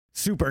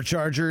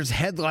superchargers,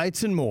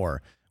 headlights, and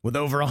more. With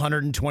over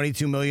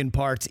 122 million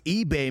parts,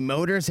 eBay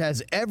Motors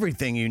has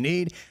everything you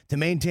need to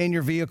maintain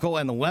your vehicle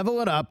and level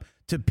it up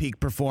to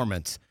peak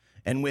performance.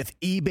 And with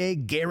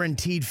eBay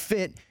Guaranteed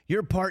Fit,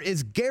 your part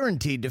is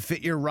guaranteed to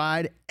fit your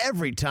ride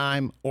every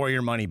time or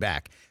your money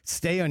back.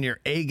 Stay on your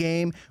A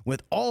game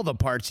with all the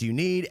parts you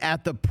need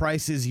at the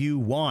prices you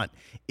want.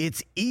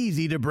 It's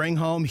easy to bring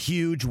home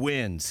huge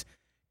wins.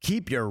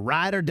 Keep your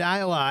ride or die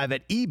alive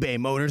at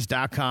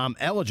ebaymotors.com.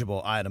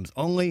 Eligible items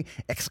only.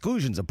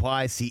 Exclusions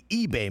apply. See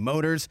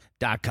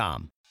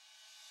ebaymotors.com.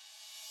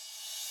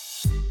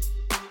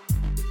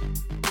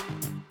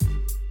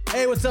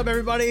 Hey, what's up,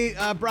 everybody?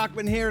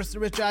 Brockman here. It's the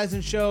Rich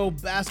Eisen Show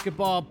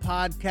basketball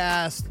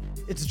podcast.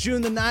 It's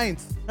June the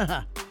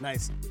 9th.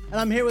 Nice. And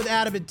I'm here with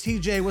Adam and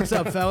TJ. What's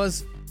up,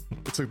 fellas?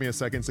 It took me a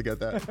second to get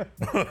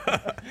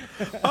that.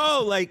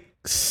 Oh, like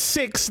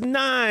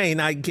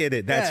 6'9". I get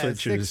it. That's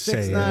what you're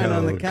saying. 6'9"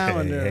 on the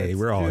calendar. Hey,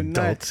 we're all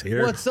adults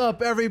here. What's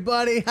up,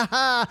 everybody?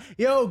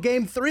 Yo,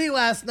 game 3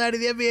 last night of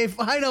the NBA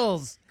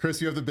Finals. Chris,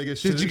 you have the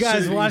biggest Did you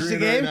guys watch the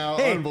game? Right now.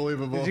 Hey,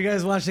 unbelievable. Did you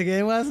guys watch the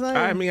game last night?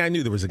 I mean, I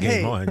knew there was a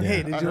game on. Yeah.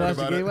 Hey, did you watch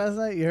the game last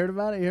night? You heard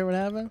about it? You heard what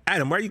happened?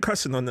 Adam, why are you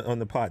cussing on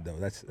the pod though?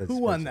 That's Who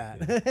won that?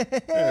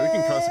 Yeah, we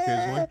can cuss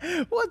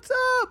occasionally. What's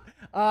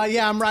up?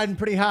 Yeah, I'm riding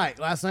pretty high.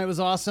 Last night was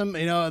awesome.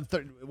 You know,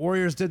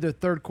 Warriors did their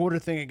third quarter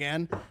thing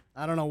again.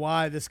 I don't know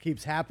why this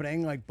keeps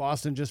happening. Like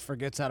Boston just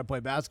forgets how to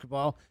play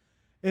basketball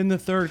in the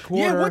third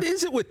quarter. Yeah, what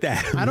is it with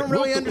that? I don't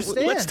really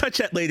understand. Let's touch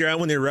that later. I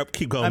want to interrupt.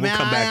 Keep going. I mean, we'll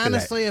come back I to that.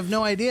 honestly have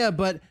no idea,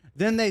 but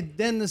then the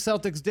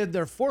Celtics did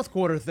their fourth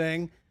quarter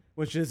thing,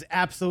 which is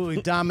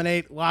absolutely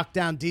dominate,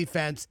 lockdown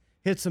defense,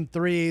 hit some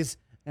threes,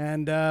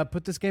 and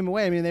put this game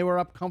away. I mean, they were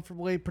up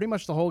comfortably pretty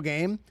much the whole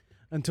game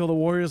until the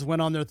Warriors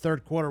went on their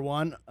third quarter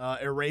one,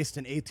 erased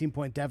an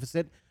 18-point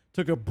deficit,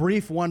 took a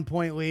brief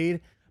 1-point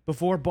lead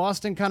before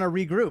Boston kind of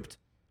regrouped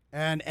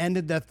and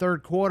ended that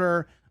third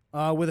quarter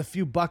with a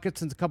few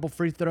buckets and a couple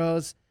free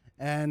throws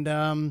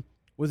and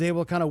was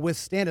able to kind of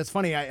withstand it. It's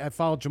funny, I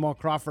followed Jamal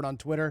Crawford on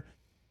Twitter,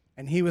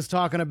 and he was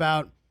talking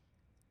about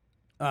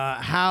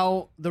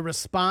how the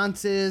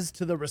response is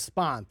to the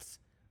response.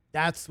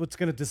 That's what's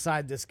going to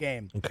decide this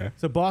game. Okay.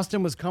 So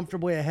Boston was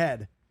comfortably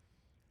ahead,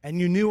 and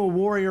you knew a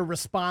Warrior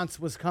response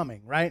was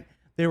coming, right?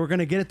 They were going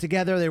to get it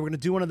together. They were going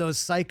to do one of those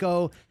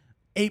psycho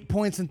 8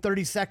 points in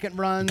 30-second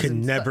runs.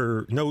 Can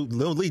never, no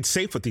lead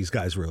safe with these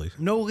guys, really.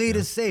 No lead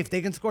is safe.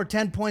 They can score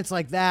 10 points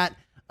like that.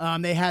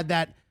 They had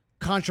that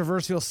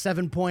controversial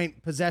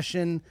 7-point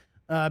possession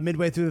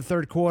midway through the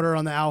third quarter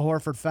on the Al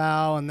Horford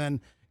foul, and then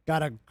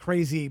got a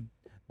crazy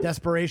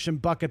desperation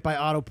bucket by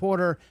Otto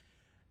Porter.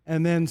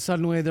 And then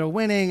suddenly they're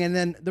winning, and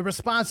then the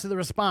response to the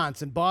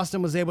response. And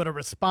Boston was able to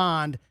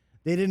respond.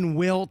 They didn't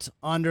wilt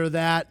under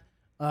that,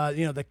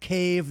 the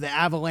cave, the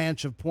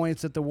avalanche of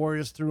points that the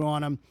Warriors threw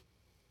on them.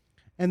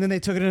 And then they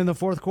took it in the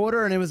fourth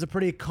quarter, and it was a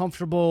pretty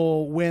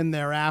comfortable win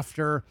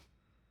thereafter.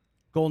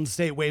 Golden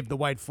State waved the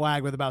white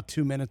flag with about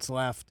 2 minutes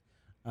left,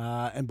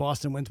 and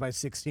Boston wins by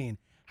 16.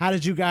 How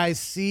did you guys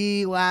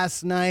see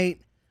last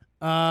night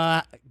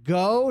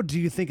go? Do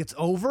you think it's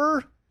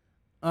over?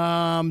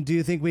 Do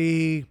you think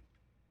we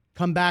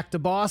come back to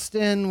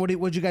Boston? What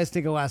did you guys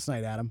think of last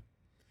night, Adam?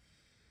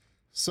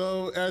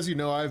 So, as you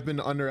know, I've been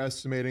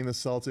underestimating the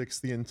Celtics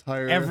the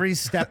entire... Every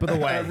step of the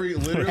way.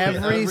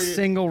 every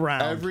single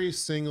round. Every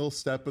single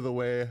step of the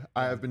way,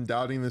 I have been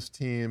doubting this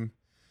team.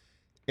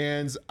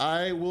 And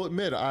I will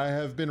admit, I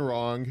have been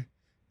wrong.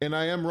 And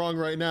I am wrong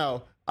right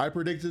now. I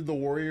predicted the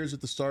Warriors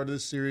at the start of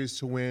this series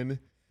to win.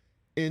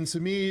 And to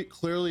me,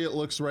 clearly it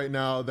looks right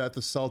now that the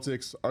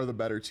Celtics are the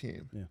better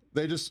team. Yeah.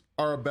 They just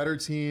are a better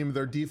team.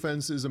 Their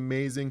defense is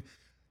amazing.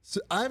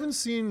 So I haven't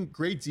seen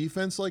great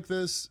defense like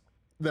this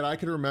that I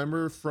can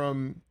remember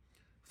from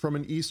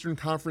an Eastern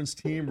Conference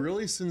team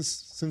really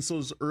since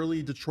those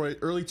early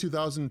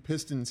 2000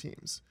 Piston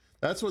teams.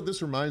 That's what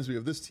this reminds me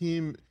of. This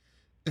team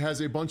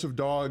has a bunch of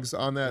dogs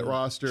on that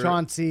roster.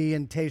 Chauncey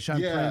and Tayshaun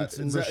Prince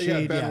and Rasheed.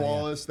 Yeah, Ben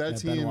Wallace. That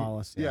team. Ben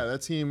Wallace,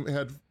 that team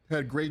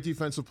had great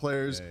defensive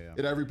players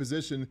at every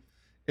position.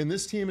 And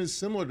this team is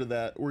similar to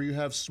that, where you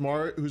have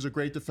Smart, who's a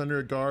great defender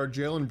at guard.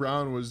 Jaylen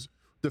Brown was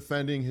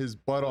defending his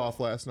butt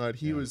off last night.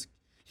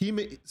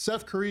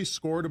 Seth Curry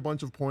scored a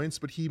bunch of points,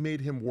 but he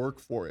made him work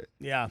for it.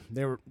 Yeah,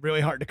 they were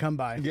really hard to come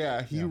by.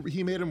 Yeah,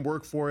 he made him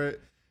work for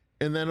it.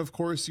 And then, of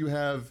course, you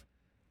have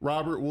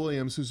Robert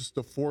Williams, who's just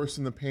a force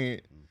in the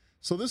paint.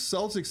 So this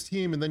Celtics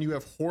team, and then you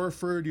have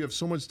Horford, you have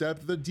so much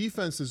depth. The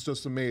defense is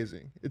just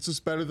amazing. It's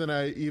just better than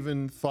I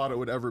even thought it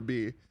would ever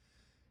be.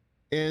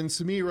 And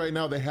to me right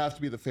now, they have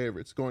to be the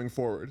favorites going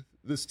forward.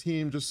 This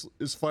team just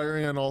is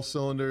firing on all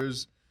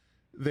cylinders.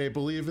 They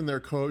believe in their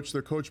coach.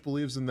 Their coach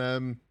believes in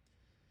them.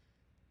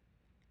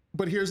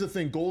 But here's the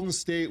thing. Golden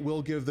State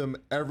will give them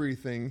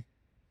everything.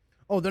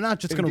 Oh, they're not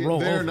just going to roll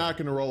over. They're not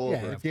going to roll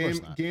over. Of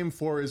course not. Game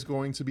 4 is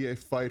going to be a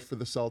fight for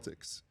the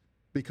Celtics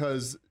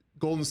because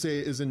Golden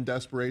State is in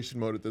desperation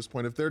mode at this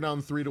point. If they're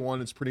down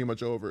 3-1, it's pretty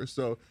much over.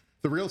 So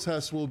the real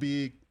test will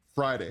be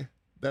Friday.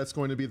 that's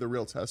going to be the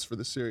real test for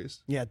the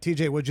series. Yeah,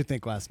 TJ, what'd you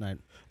think last night?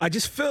 I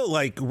just feel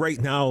like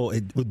right now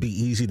it would be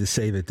easy to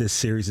say that this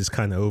series is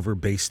kind of over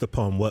based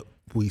upon what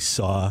we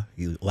saw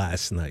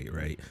last night,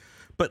 right?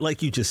 But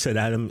like you just said,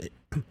 Adam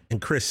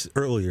and Chris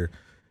earlier,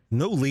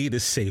 no lead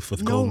is safe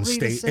with Golden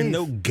State, and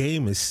no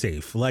game is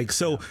safe. Like,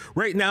 so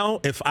right now,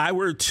 if I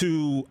were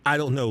to, I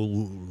don't know,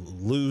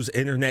 lose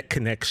internet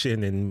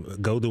connection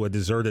and go to a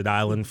deserted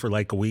island for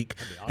like a week,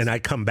 and I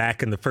come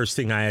back and the first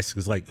thing I ask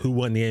is like, who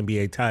won the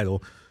NBA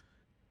title?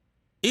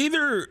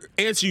 Either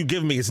answer you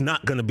give me is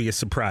not going to be a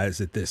surprise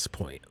at this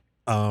point.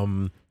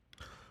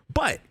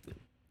 But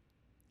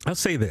I'll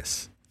say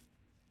this.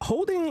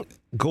 Holding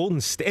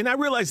Golden State, and I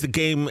realize the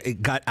game,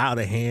 it got out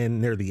of hand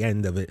near the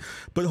end of it,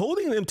 but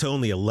holding them to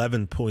only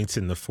 11 points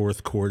in the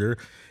fourth quarter,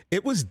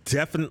 it was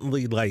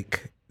definitely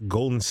like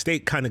Golden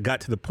State kind of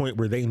got to the point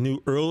where they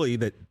knew early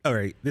that, all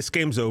right, this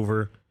game's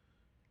over.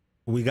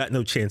 We got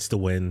no chance to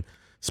win,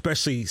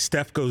 especially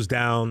Steph goes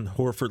down,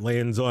 Horford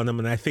lands on them,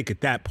 and I think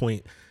at that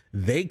point,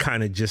 they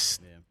kind of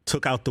just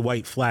took out the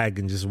white flag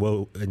and just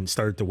and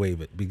started to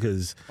wave it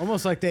because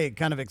almost like they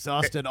kind of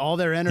exhausted all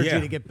their energy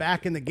to get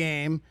back in the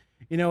game.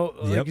 You know,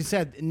 like you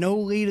said, no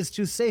lead is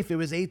too safe. It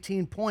was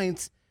 18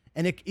 points,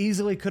 and it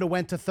easily could have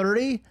went to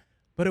 30,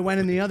 but it went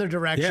in the other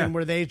direction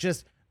where they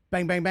just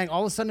bang, bang, bang.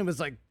 All of a sudden, it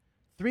was like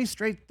 3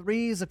 straight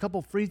threes, a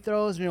couple free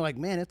throws, and you're like,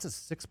 man, it's a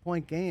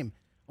 6-point game.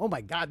 Oh, my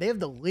God, they have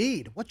the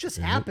lead. What just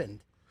happened?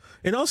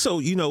 And also,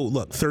 you know,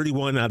 look,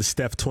 31 out of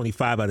Steph,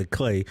 25 out of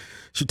Klay.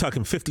 So you're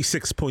talking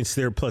 56 points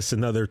there plus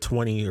another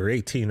 20 or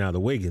 18 out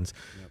of Wiggins.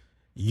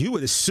 You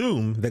would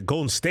assume that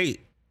Golden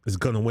State is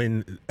going to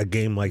win a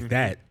game like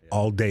that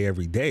all day,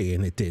 every day,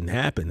 and it didn't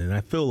happen. And I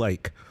feel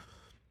like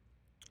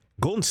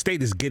Golden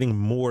State is getting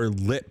more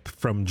lip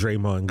from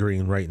Draymond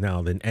Green right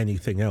now than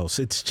anything else.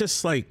 It's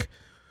just like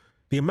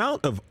the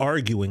amount of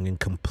arguing and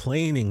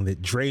complaining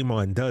that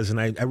Draymond does,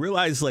 and I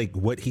realize like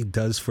what he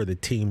does for the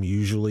team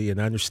usually, and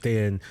I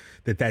understand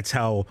that that's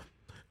how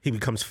he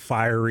becomes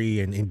fiery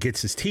and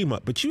gets his team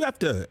up. But you have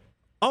to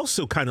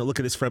also kind of look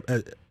at this from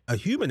a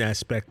human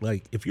aspect.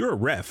 Like if you're a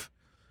ref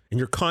and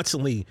you're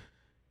constantly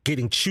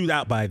getting chewed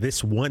out by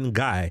this one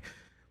guy,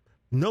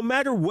 no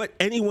matter what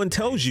anyone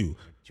tells you,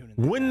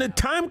 when the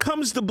time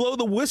comes to blow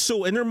the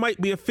whistle and there might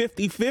be a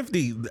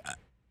 50-50,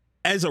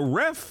 as a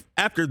ref,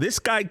 after this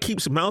guy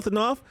keeps mouthing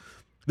off,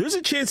 there's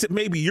a chance that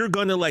maybe you're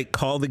going to like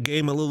call the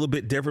game a little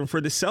bit different for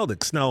the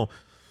Celtics. Now,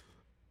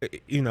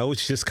 you know,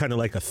 it's just kind of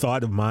like a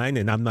thought of mine,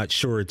 and I'm not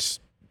sure it's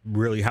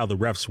really how the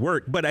refs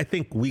work, but I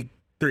think we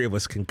three of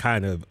us can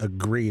kind of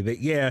agree that,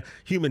 yeah,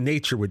 human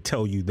nature would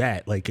tell you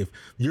that. Like, if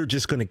you're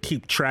just going to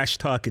keep trash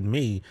talking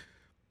me,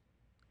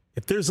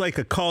 if there's like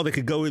a call that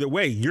could go either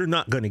way, you're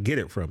not going to get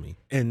it from me.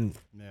 And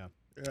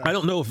I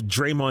don't know if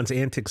Draymond's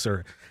antics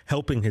are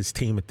helping his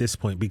team at this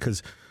point,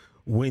 because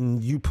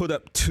when you put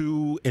up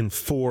 2 and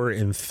 4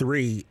 and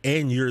 3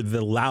 and you're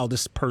the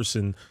loudest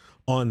person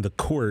on the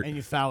court and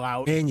you foul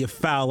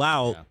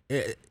out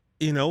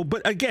you know,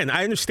 but again,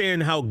 I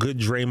understand how good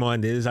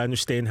Draymond is. I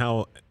understand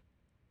how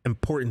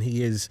important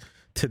he is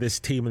to this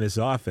team and this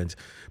offense.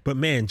 But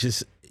man,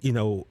 just, you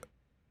know,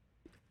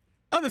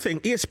 other thing,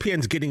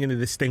 ESPN's getting into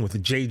this thing with the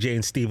JJ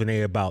and Stephen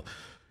A about,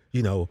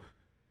 you know,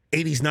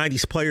 80s,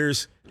 90s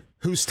players,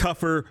 who's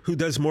tougher, who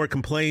does more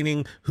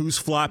complaining, who's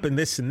flopping,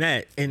 this and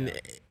that. And,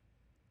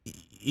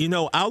 you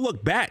know, I'll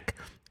look back.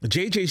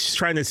 JJ's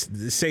trying to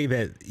say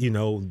that, you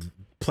know,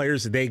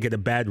 players today get a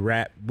bad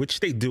rap, which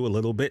they do a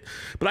little bit.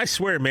 But I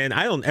swear, man,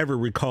 I don't ever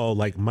recall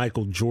like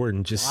Michael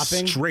Jordan just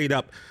flopping? Straight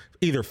up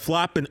either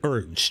flopping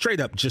or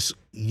straight up just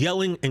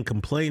yelling and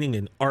complaining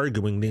and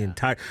arguing the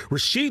entire.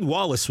 Rasheed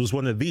Wallace was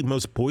one of the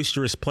most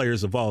boisterous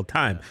players of all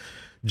time.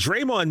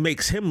 Draymond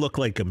makes him look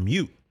like a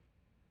mute.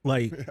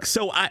 Like,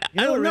 so I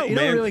don't know, man. You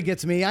know what really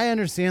gets me? I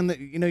understand that,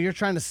 you know, you're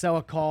trying to sell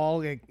a call,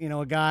 like, you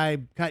know, a guy,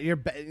 you're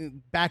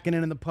backing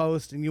in the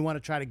post and you want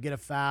to try to get a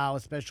foul,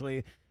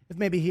 especially if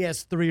maybe he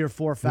has 3 or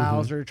 4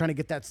 fouls or you're trying to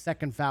get that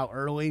second foul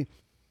early.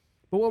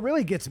 But what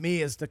really gets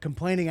me is the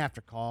complaining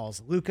after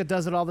calls. Luka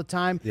does it all the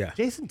time. Yeah.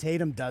 Jason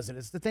Tatum does it.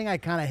 It's the thing I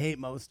kind of hate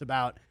most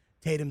about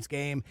Tatum's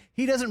game.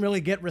 He doesn't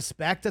really get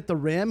respect at the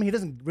rim. He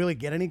doesn't really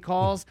get any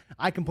calls.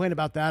 I complain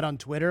about that on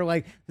Twitter.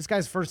 Like, this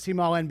guy's first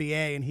team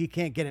All-NBA, and he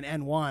can't get an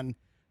N1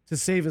 to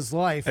save his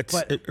life.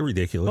 That's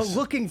ridiculous. But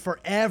looking for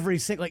every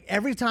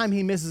time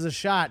he misses a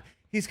shot,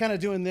 he's kind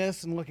of doing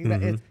this and looking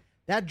back.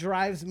 That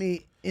drives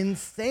me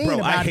insane Bro,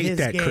 about I hate his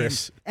that, game.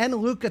 Chris. And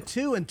Luka,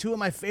 too, and 2 of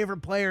my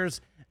favorite players,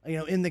 you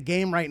know, in the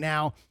game right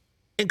now.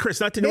 And Chris,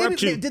 not to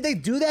interrupt you. Did they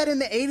do that in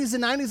the 80s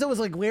and 90s? That was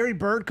like Larry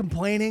Bird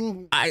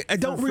complaining. I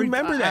don't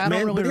remember that,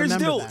 man. Really, but here's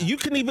still, that. you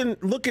can even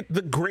look at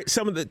the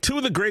 2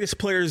 of the greatest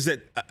players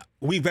that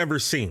we've ever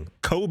seen.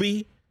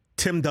 Kobe,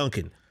 Tim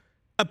Duncan.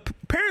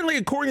 apparently,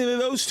 according to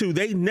those two,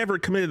 they never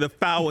committed a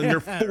foul in their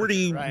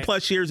 40 Right.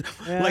 plus years.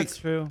 Yeah, like that's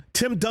true.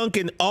 Tim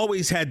Duncan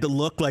always had to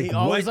look like He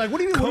always like, what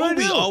do you mean, what Kobe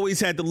did I do? always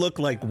had to look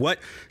like what?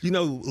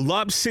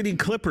 Lob City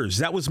Clippers.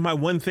 That was my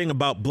one thing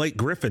about Blake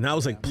Griffin. I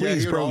was like,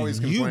 please, he would bro, always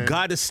you complain.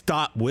 got to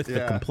stop with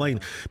the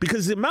complaining.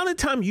 Because the amount of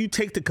time you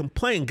take to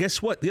complain,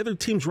 guess what? The other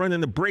team's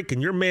running the break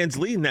and your man's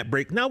leading that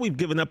break. Now we've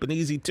given up an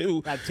easy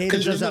two. God,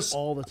 Tatum does that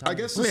all the time. I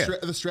guess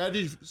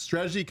the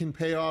strategy can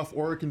pay off,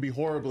 or it can be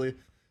horribly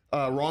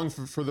wrong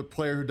for the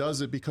player who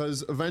does it,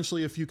 because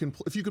eventually if you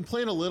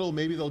complain a little,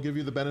 maybe they'll give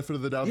you the benefit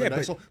of the doubt. Yeah, the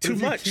next but one. too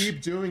if much. If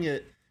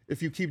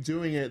you keep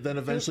doing it, then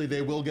eventually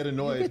they will get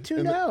annoyed. get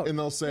tuned out. And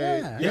they'll say,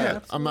 Yeah,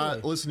 I'm not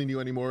absolutely. listening to you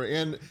anymore.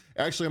 And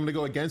actually, I'm going to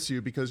go against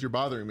you because you're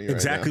bothering me.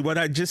 Exactly right now. what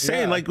I just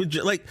saying.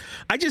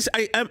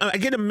 I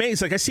get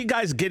amazed. Like I see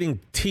guys getting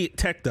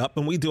teched up,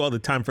 and we do all the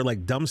time for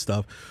like dumb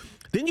stuff.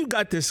 Then you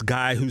got this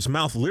guy whose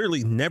mouth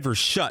literally never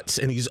shuts,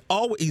 and he's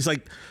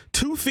like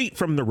 2 feet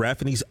from the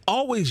ref, and he's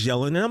always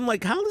yelling. And I'm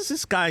like, how does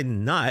this guy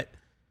not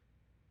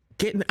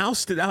getting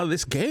ousted out of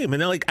this game?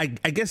 And I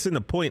guess in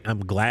the point, I'm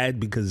glad,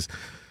 because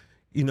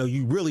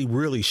you really,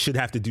 really should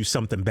have to do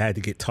something bad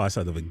to get tossed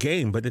out of a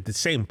game. But at the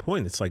same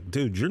point, it's like,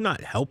 dude, you're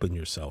not helping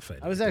yourself.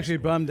 I was actually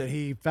bummed that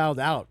he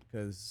fouled out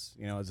because,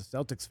 as a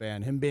Celtics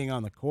fan, him being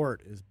on the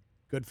court is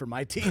good for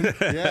my team.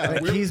 Yeah,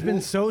 He's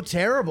been so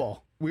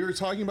terrible. We were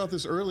talking about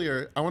this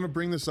earlier. I want to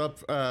bring this up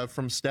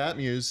from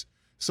StatMuse.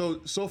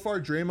 So far,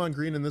 Draymond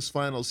Green in this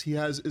finals, he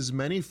has as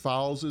many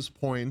fouls as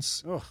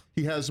points. Ugh.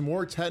 He has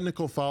more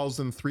technical fouls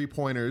than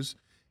 3-pointers.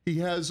 He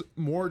has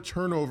more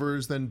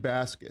turnovers than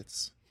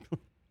baskets.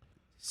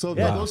 So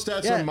those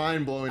stats are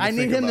mind blowing. I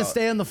need him to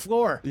stay on the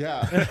floor.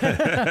 Yeah.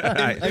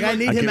 I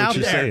need him out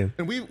there. Saying.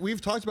 And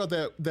we've talked about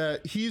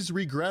that he's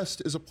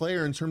regressed as a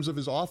player in terms of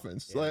his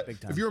offense. Yeah,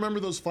 big time. If you remember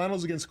those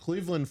finals against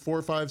Cleveland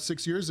 4, 5,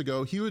 6 years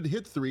ago, he would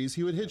hit threes,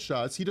 he would hit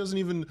shots. He doesn't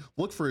even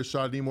look for his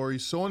shot anymore.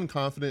 He's so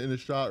unconfident in his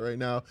shot right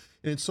now.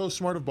 And it's so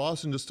smart of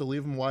Boston just to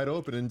leave him wide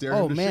open and dare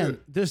him to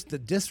shoot. There's the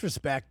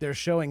disrespect they're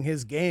showing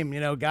his game.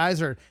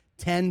 Guys are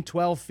 10,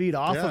 12 feet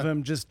off of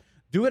him. Just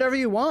do whatever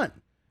you want.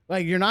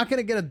 Like, you're not going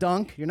to get a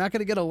dunk. You're not going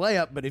to get a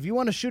layup. But if you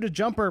want to shoot a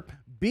jumper,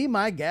 be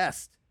my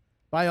guest.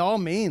 By all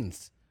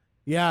means.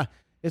 Yeah,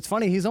 it's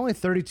funny. He's only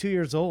 32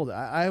 years old.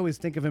 I always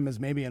think of him as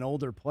maybe an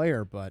older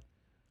player, but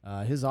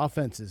his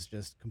offense is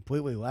just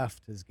completely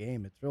left his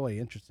game. It's really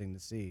interesting to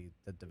see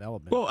the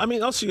development. Well, I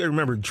mean, also you got to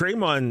remember,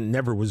 Draymond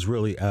never was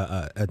really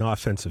an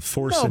offensive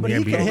force in the but he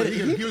NBA. can hit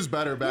it. He was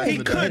better back in He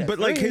the could, day. but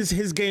like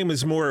his game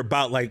is more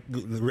about like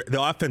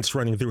the offense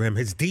running through him.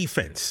 His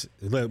defense.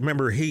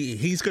 Remember,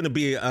 he's going to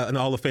be an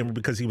Hall of Famer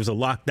because he was a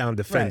lockdown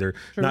defender,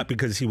 True. not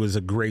because he was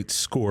a great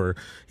scorer.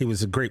 He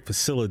was a great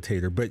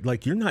facilitator. But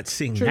like you're not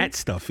seeing that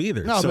stuff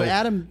either. No, so, but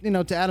Adam,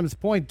 to Adam's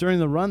point, during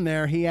the run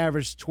there, he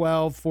averaged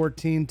 12,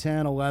 14,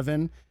 10, 11.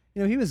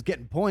 He was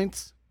getting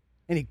points,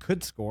 and he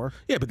could score.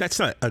 yeah, but that's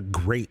not a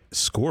great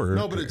scorer.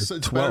 No, but it's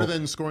 12. better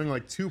than scoring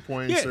like 2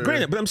 points. Yeah,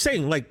 granted, but I'm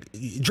saying like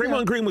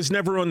Draymond Green was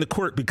never on the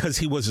court because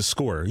he was a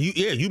scorer.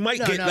 You might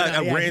get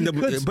a random,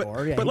 he could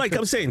score. Yeah, but he like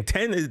could I'm saying,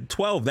 10 to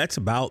 12, that's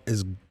about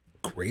as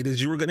great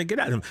as you were going to get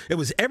out of him. It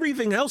was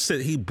everything else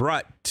that he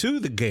brought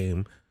to the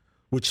game,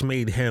 which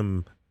made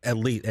him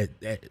elite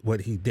at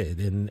what he did,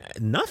 and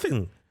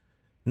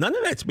none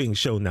of that's being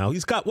shown now.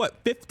 He's got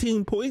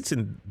 15 points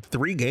in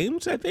 3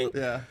 games, I think.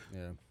 Yeah.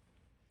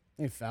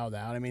 He fouled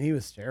out. I mean, he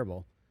was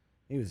terrible.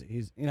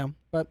 He's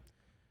but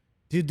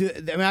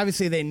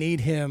obviously they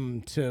need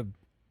him to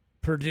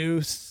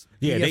produce,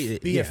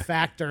 be a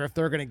factor if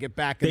they're going to get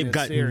back in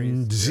this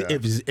series.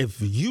 If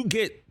you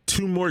get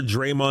 2 more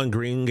Draymond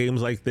Green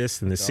games like this,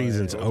 then the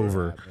season's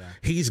over. Yeah.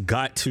 He's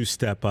got to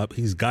step up.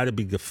 He's got to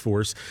be the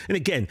force. And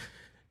again,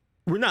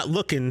 we're not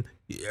looking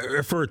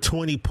for a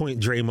 20-point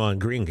Draymond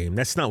Green game.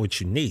 That's not what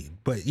you need.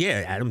 But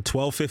yeah, Adam,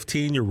 12,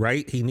 15, you're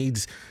right. He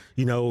needs,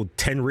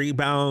 10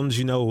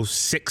 rebounds,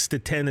 6 to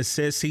 10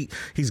 assists.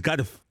 He's got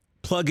to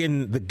plug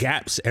in the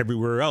gaps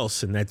everywhere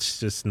else, and that's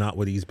just not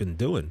what he's been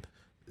doing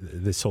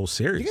this whole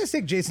series. Do you guys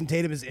think Jason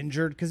Tatum is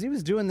injured? Because he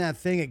was doing that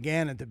thing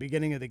again at the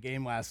beginning of the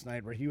game last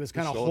night where he was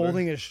kind of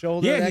holding his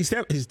shoulder. Yeah, his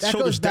shoulder's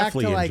goes back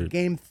definitely to like injured.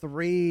 Game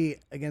 3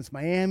 against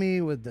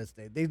Miami with this.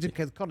 They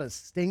just called it a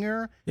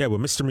stinger. Yeah, well,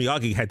 Mr.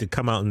 Miyagi had to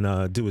come out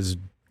and do his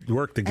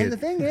work to get the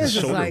thing his is,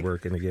 it's shoulder like-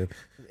 working again.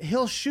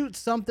 He'll shoot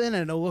something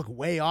and it'll look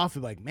way off.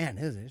 And like, man,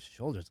 his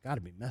shoulder's got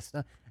to be messed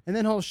up. And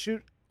then he'll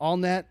shoot all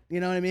net. You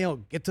know what I mean? He'll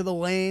get to the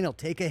lane. He'll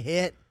take a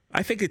hit.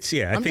 I think it's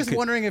I'm just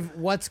wondering if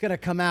what's going to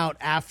come out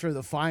after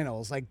the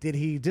finals. Like, did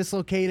he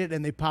dislocate it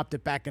and they popped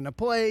it back into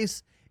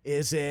place?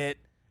 Is it,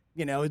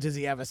 does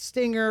he have a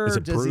stinger? Is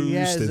it Does bruised? he?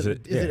 Yeah, Is is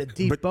it a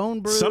deep but bone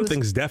bruise?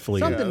 Something's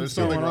definitely There's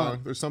something going wrong.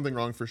 on. There's something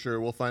wrong for sure.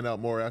 We'll find out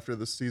more after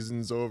the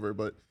season's over.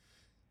 But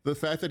the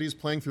fact that he's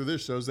playing through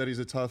this shows that he's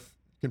a tough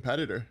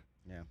competitor.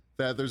 Yeah.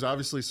 That there's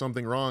obviously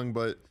something wrong,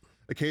 but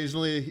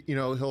occasionally,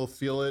 he'll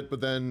feel it.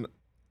 But then,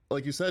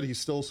 like you said, he's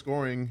still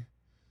scoring,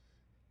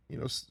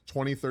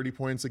 20, 30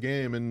 points a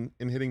game and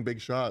hitting big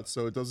shots.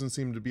 So it doesn't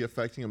seem to be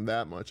affecting him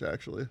that much,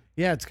 actually.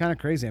 Yeah, it's kind of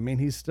crazy. I mean,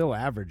 he's still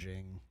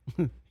averaging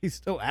he's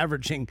still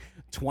averaging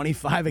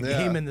 25 a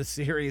game in the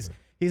series.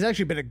 He's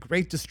actually been a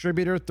great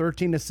distributor,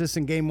 13 assists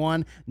in game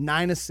 1,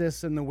 9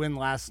 assists in the win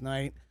last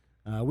night.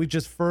 We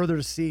just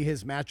further see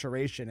his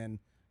maturation and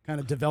kind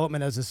of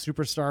development as a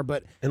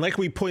superstar. And like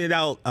we pointed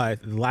out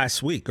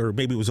last week, or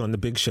maybe it was on the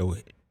big show,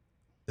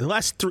 the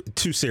last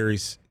 2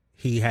 series,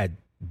 he had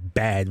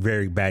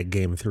very bad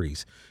game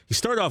 3s. He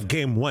started off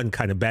game 1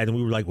 kind of bad, and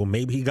we were like, well,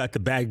 maybe he got the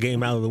bad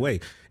game out of the way.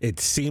 It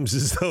seems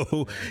as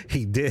though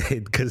he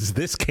did, because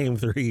this game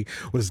 3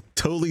 was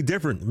totally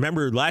different.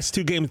 Remember, last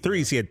 2 game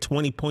 3s, he had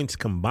 20 points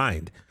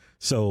combined.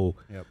 So,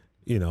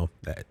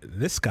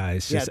 this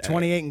guy's just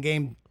 28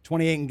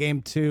 in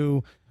game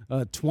 2,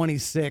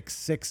 26,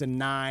 6 and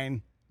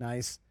 9,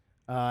 nice,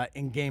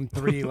 in game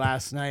 3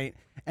 last night.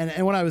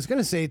 And what I was going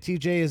to say,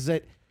 TJ, is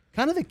that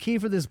kind of the key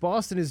for this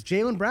Boston is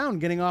Jaylen Brown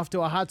getting off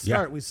to a hot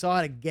start. Yeah. We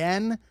saw it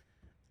again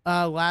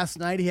last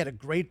night. He had a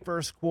great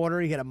first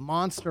quarter. He had a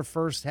monster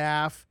first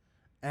half.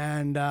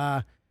 And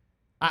I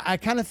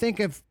kind of think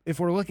if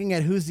we're looking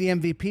at who's the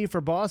MVP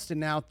for Boston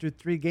now through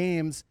 3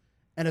 games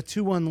and a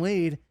 2-1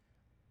 lead,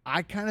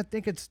 I kind of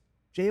think it's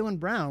Jaylen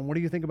Brown. What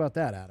do you think about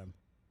that, Adam?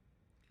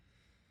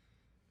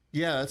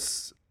 Yeah,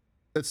 it's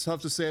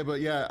tough to say,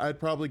 but yeah,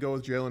 I'd probably go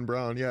with Jaylen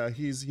Brown. Yeah,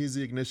 he's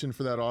the ignition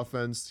for that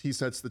offense. He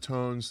sets the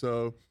tone.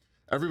 So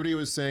everybody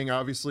was saying,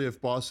 obviously,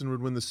 if Boston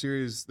would win the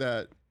series,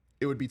 that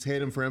it would be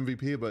Tatum for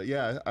MVP. But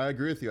yeah, I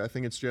agree with you. I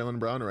think it's Jaylen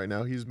Brown right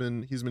now. He's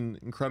been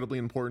incredibly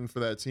important for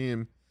that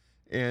team,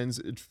 and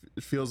it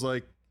feels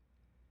like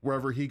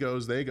wherever he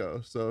goes, they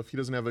go. So if he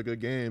doesn't have a good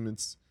game,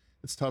 it's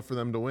tough for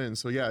them to win.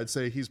 So yeah, I'd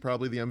say he's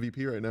probably the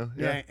MVP right now.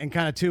 Yeah, and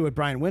kind of too what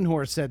Brian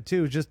Windhorst said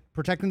too, just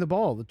protecting the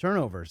ball, the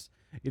turnovers.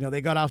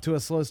 They got off to a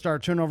slow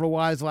start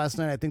turnover-wise last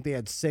night. I think they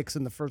had 6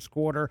 in the first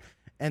quarter,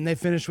 and they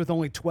finished with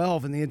only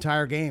 12 in the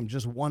entire game,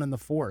 just 1 in the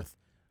fourth.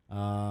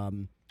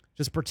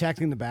 Just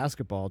protecting the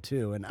basketball,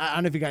 too. And I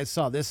don't know if you guys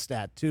saw this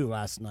stat, too,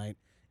 last night.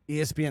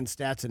 ESPN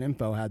Stats and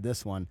Info had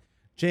this one.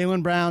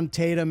 Jaylen Brown,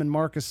 Tatum, and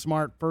Marcus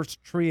Smart,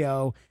 first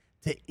trio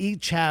to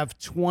each have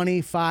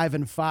 25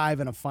 and 5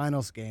 in a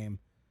finals game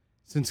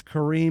since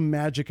Kareem,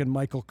 Magic, and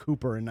Michael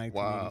Cooper in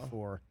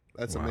 1984. Wow.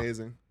 That's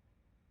amazing.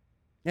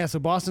 Yeah, so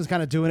Boston's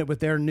kind of doing it with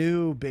their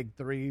new big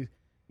 3,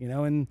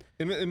 and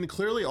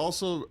clearly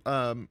also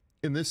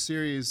in this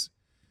series,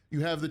 you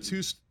have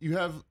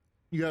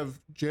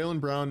Jaylen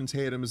Brown and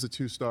Tatum as the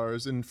 2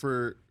 stars, and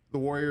for the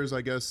Warriors,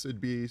 I guess it'd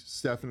be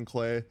Steph and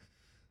Klay,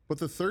 but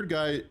the third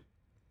guy,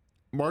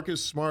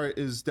 Marcus Smart,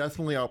 is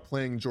definitely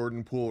outplaying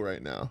Jordan Poole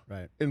right now.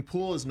 Right, and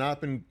Poole has not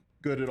been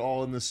good at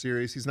all in this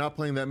series. He's not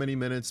playing that many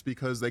minutes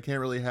because they can't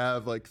really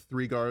have like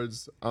 3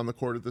 guards on the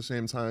court at the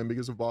same time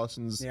because of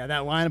Boston's. Yeah,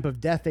 that lineup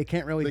of death they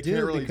can't really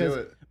do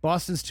because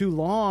Boston's too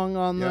long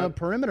on the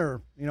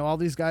perimeter. All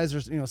these guys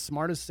are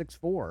Smart as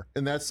 6'4",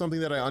 and that's something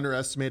that I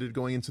underestimated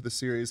going into the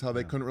series, how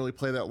they couldn't really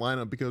play that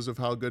lineup because of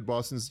how good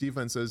Boston's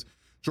defense is.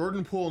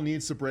 Jordan Poole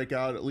needs to break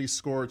out, at least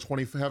score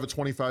have a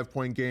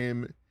 25-point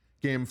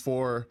game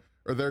 4,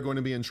 or they're going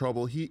to be in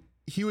trouble.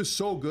 He was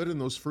so good in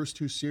those first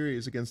 2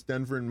 series against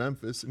Denver and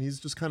Memphis, and he's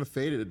just kind of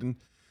faded. And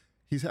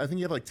I think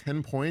he had like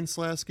 10 points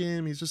last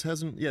game. He just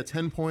hasn't,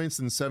 10 points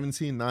and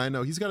 17-9.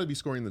 No, he's got to be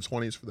scoring in the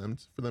 20s for them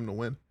to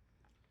win.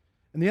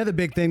 And the other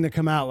big thing that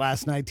come out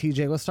last night,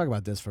 TJ, let's talk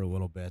about this for a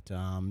little bit.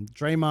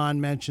 Draymond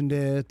mentioned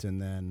it,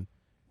 and then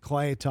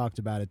Klay talked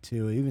about it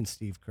too. Even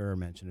Steve Kerr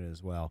mentioned it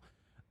as well.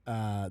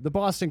 The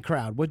Boston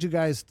crowd. What'd you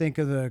guys think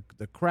of the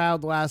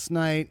crowd last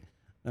night?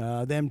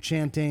 Them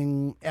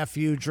chanting "F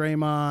you,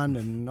 Draymond"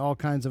 and all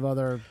kinds of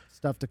other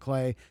stuff to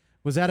Klay.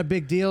 Was that a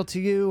big deal to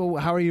you?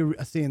 How are you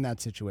seeing that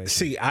situation?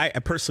 See, I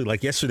personally,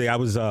 like yesterday, I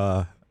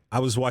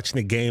was watching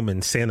a game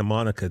in Santa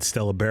Monica at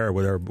Stella Bear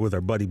with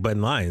our buddy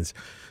Ben Lyons.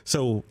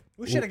 So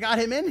we should have got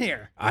him in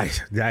here.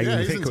 He's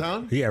in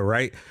town. Yeah,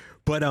 right.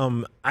 But I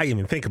didn't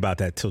even think about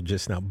that till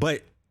just now.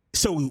 But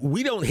so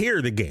we don't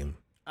hear the game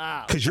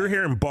because you're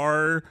hearing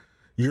bar,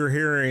 you're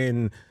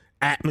hearing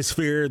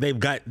atmosphere. They've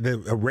got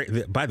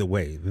by the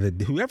way,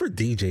 whoever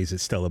DJs at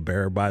Stella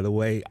Bear, by the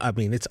way, I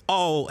mean, it's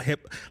all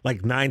hip,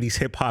 like 90s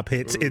hip hop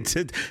hits.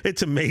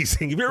 It's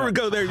amazing. If you ever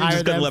go there, you're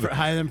just gonna love it.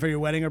 Hire them for your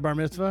wedding or bar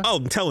mitzvah. Oh,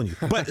 I'm telling you.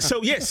 But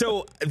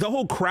so the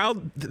whole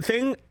crowd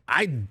thing,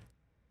 I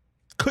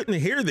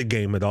couldn't hear the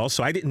game at all,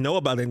 so I didn't know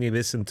about any of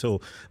this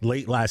until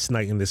late last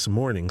night and this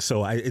morning.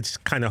 So it's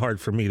kind of hard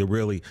for me to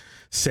really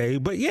say.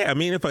 But yeah, I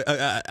mean, if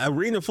a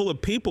arena full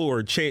of people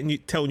are chanting,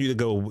 telling you to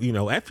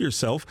go, F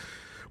yourself.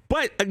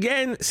 But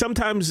again,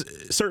 sometimes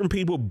certain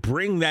people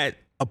bring that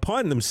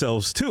upon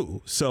themselves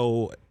too.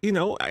 So,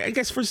 I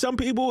guess for some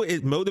people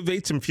it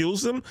motivates and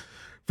fuels them.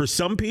 For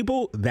some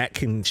people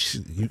that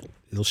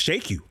it'll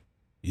shake you.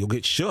 You'll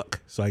get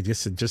shook. So it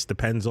just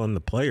depends on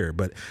the player.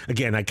 But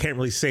again, I can't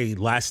really say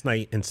last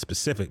night in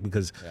specific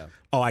because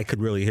all I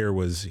could really hear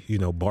was,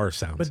 bar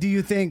sounds. But do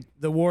you think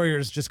the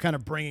Warriors just kind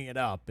of bringing it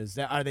up?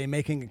 Are they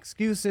making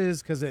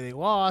excuses because they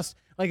lost?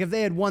 Like if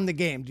they had won the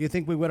game, do you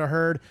think we would have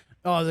heard,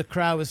 oh, the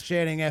crowd was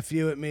chanting F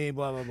you at me,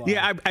 blah, blah, blah?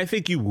 Yeah, I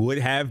think you would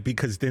have,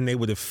 because then they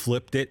would have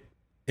flipped it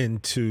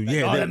into,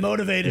 that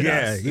motivated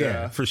us.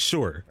 Yeah, for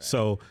sure. Right.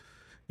 So,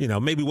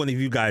 maybe one of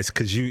you guys,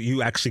 because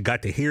you actually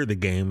got to hear the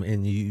game,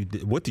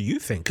 and what do you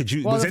think?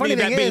 Well, was the any funny of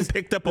that thing being is,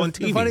 picked up on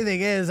TV? The funny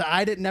thing is,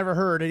 I never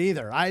heard it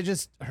either. I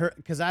just heard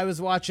because I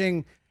was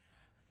watching.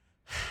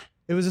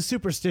 It was a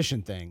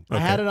superstition thing. I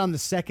had it on the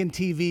second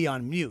TV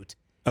on mute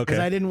because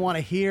I didn't want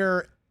to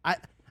hear.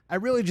 I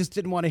really just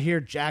didn't want to hear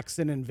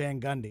Jackson and Van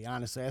Gundy.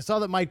 Honestly, I saw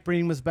that Mike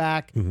Breen was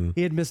back.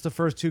 He had missed the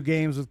first 2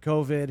 games with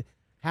COVID.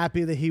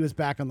 Happy that he was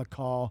back on the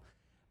call,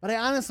 but I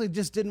honestly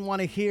just didn't want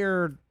to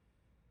hear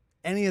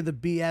any of the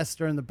BS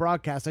during the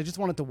broadcast. I just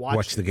wanted to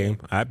watch the game.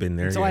 I've been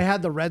there. And so I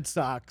had the Red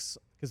Sox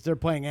because they're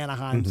playing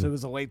Anaheim, so it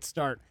was a late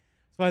start.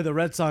 So I had the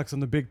Red Sox on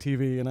the big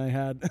TV, and I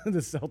had the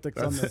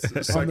Celtics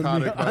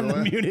on the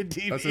muted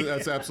TV.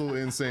 That's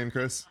absolutely insane,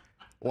 Chris.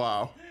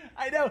 Wow.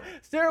 I know.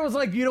 Sarah was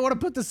like, "You don't want to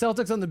put the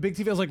Celtics on the big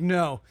TV?" I was like,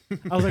 "No."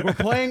 I was like,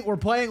 "We're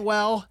playing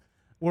well.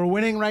 We're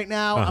winning right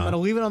now. I'm going to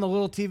leave it on the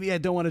little TV. I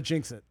don't want to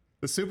jinx it."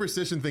 The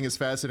superstition thing is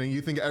fascinating.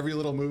 You think every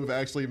little move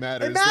actually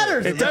matters. It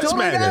matters. It does totally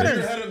matter. In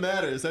your head, it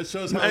matters. That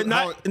shows how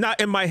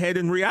not in my head.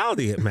 In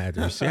reality, it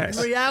matters. Yes.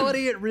 In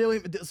reality, it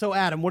really. So,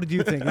 Adam, what did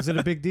you think? Is it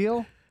a big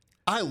deal?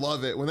 I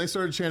love it when they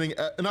started chanting,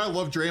 and I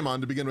love Draymond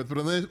to begin with, but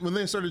when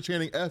they started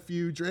chanting "F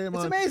you, Draymond,"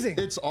 It's amazing.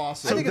 It's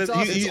awesome. I think it's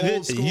awesome. It's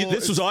old school.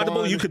 This was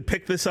audible. Fun. You could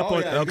pick this up Oh,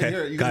 on. yeah, Okay, you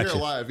can hear gotcha.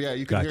 it live. Yeah,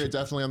 you can hear it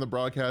definitely on the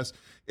broadcast.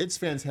 It's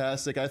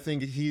fantastic. I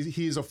think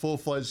he's a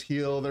full-fledged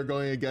heel. They're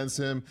going against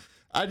him.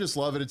 I just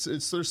love it.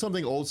 There's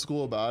something old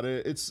school about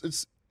it.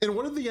 And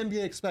what did the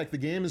NBA expect? The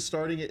game is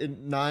starting at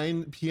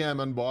 9 p.m.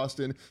 on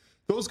Boston.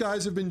 Those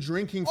guys have been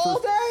drinking all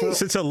day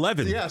since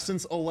 11. Yeah,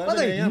 since 11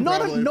 a.m.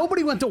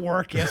 Nobody went to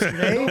work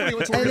yesterday. Nobody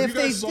went to work.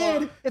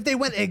 And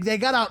if they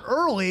got out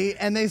early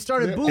and they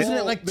started boozing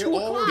at like 2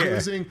 o'clock.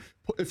 Boozing.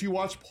 If you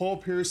watch Paul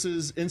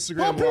Pierce's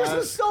Instagram Paul Pierce live,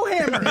 was so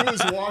hammered. He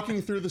was walking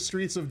through the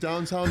streets of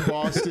downtown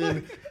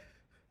Boston.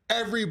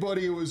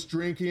 Everybody was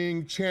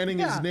drinking, chanting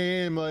his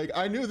name. Like,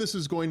 I knew this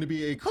was going to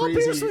be a crazy.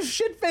 Paul Pierce was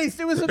shit-faced.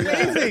 It was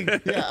amazing.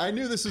 Yeah, I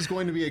knew this was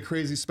going to be a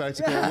crazy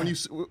spectacle. Yeah. When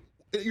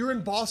you're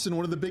in Boston,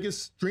 one of the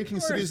biggest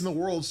drinking cities in the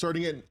world,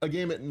 starting at a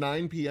game at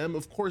 9 p.m.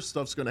 Of course,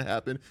 stuff's going to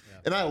happen. Yeah.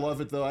 And I love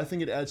it, though. I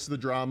think it adds to the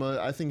drama.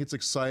 I think it's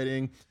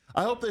exciting.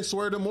 I hope they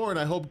swear to more, and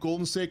I hope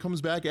Golden State comes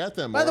back at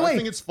them more. By the way, I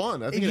think it's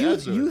fun. I think it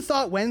adds to you it.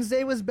 thought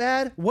Wednesday was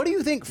bad? What do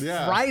you think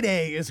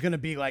Friday is going to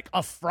be like?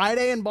 A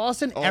Friday in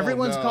Boston?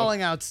 Everyone's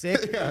calling out sick.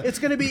 It's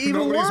going to be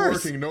even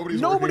worse.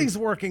 Nobody's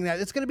working that.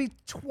 It's going to be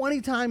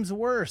 20 times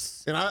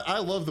worse. And I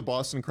love the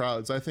Boston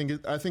crowds. I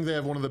think they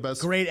have one of the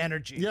best. Great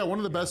energy. Yeah, one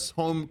of the best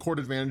home court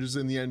advantages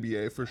in the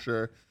NBA for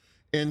sure.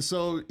 And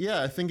so,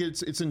 yeah, I think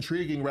it's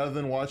intriguing rather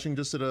than watching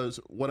just at a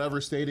whatever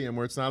stadium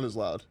where it's not as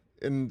loud.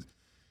 And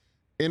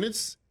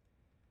it's,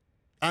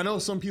 I know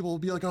some people will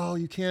be like, oh,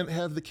 you can't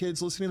have the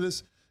kids listening to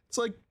this. It's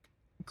like,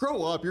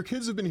 grow up. Your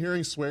kids have been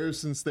hearing swears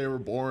since they were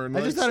born.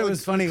 I just thought it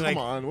was funny. Come like,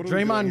 on, what are we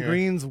doing Draymond here?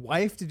 Green's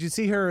wife, did you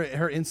see her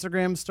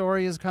Instagram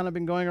story has kind of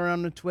been going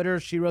around on Twitter?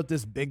 She wrote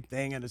this big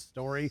thing in a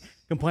story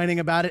complaining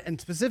about it and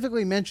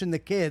specifically mentioned the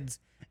kids.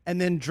 And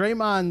then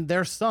Draymond,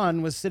 their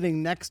son, was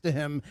sitting next to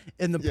him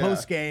in the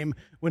post game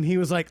when he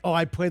was like, oh,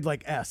 I played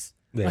like S.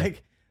 Yeah.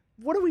 Like,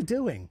 what are we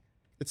doing?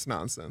 It's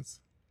nonsense.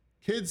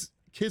 Kids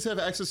have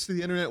access to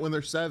the internet when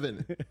they're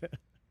 7.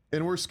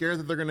 And we're scared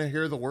that they're going to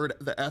hear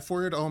the F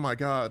word. Oh my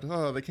God.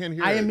 Oh, they can't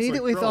hear it. I It's like,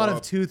 immediately grow thought up.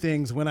 of 2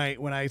 things when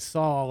I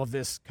saw all of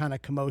this kind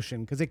of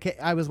commotion because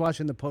I was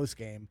watching the post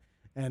game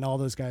and all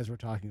those guys were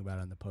talking about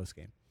it in the post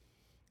game.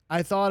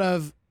 I thought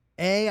of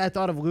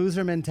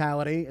loser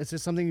mentality. It's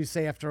just something you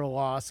say after a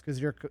loss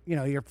because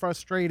you're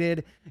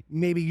frustrated.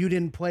 Maybe you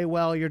didn't play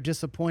well. You're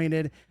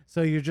disappointed.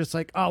 So you're just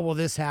like, oh well,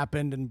 this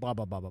happened and blah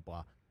blah blah blah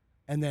blah.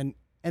 And then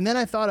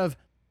I thought of,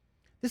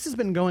 this has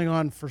been going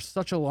on for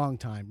such a long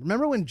time.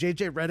 Remember when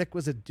JJ Redick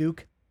was at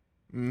Duke?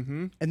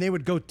 Mm-hmm. And they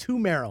would go to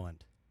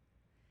Maryland.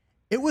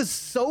 It was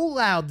so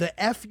loud, the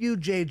FU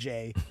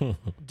JJ,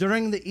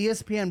 during the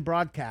ESPN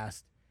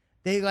broadcast,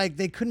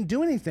 they couldn't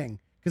do anything.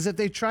 Because if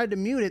they tried to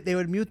mute it, they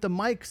would mute the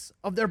mics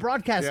of their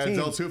broadcast team.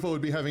 Del Tufo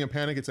would be having a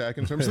panic attack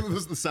in terms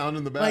of the sound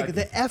in the back. Like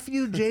the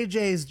FU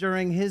JJs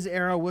during his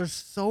era were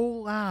so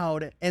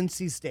loud at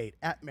NC State,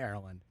 at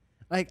Maryland.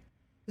 Like,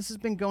 this has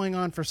been going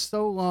on for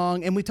so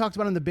long. And we talked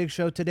about on the big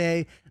show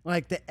today,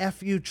 like the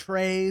FU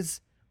Trays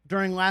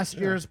during last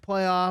year's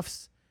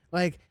playoffs.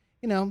 Like,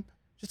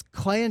 just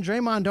Klay and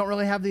Draymond don't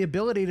really have the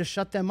ability to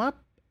shut them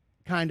up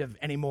kind of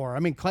anymore. I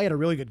mean, Klay had a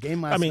really good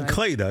game last night.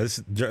 Klay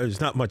does. There's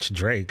not much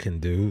Dre can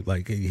do.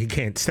 Like, he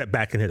can't step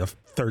back and hit a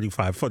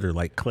 35-footer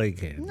like Klay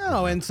can.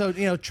 No, and so,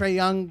 Trae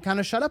Young kind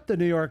of shut up the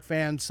New York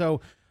fans.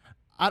 So,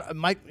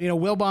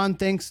 Wilbon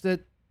thinks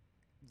that.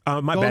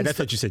 My bad. I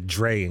thought you said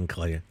Dre and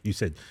Klay.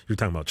 You're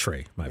talking about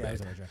Trey. My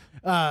bad.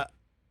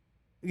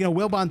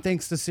 Wilbon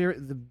thinks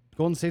the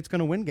Golden State's going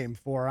to win Game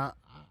 4.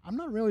 I'm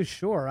not really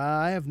sure.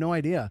 I have no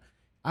idea.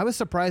 I was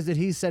surprised that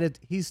he said it.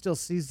 He still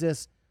sees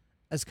this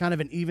as kind of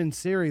an even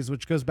series,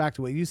 which goes back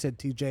to what you said,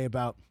 TJ,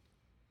 about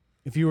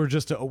if you were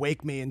just to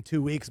awake me in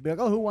 2 weeks, be like,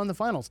 oh, who won the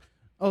finals?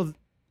 Oh,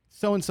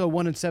 so-and-so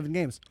won in 7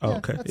 games. Oh, yeah,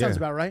 okay. That sounds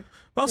about right.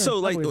 Also,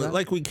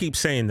 like we keep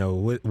saying, though,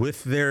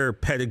 with their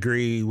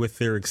pedigree, with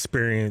their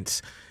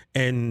experience,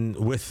 And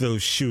with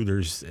those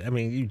shooters, I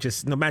mean, you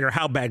just, no matter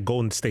how bad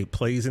Golden State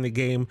plays in a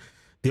game,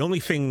 the only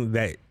thing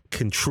that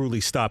can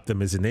truly stop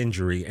them is an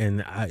injury.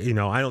 And, I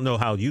don't know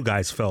how you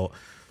guys felt,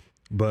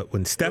 but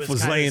when Steph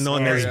was laying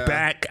on his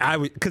back,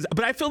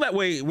 but I feel that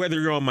way whether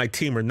you're on my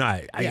team or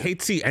not. I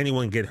hate to see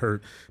anyone get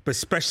hurt, but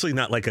especially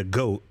not like a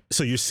GOAT.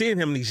 So you're seeing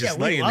him and he's just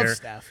laying there,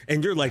 Steph.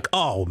 and you're like,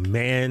 oh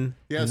man.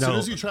 Yeah, as soon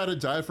as you try to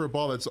dive for a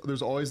ball,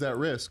 there's always that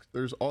risk.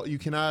 You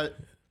cannot.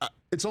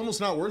 It's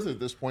almost not worth it at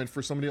this point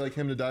for somebody like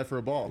him to dive for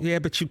a ball. Yeah,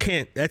 but you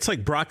can't. That's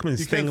like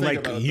Brockman's thing.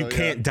 Like you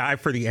can't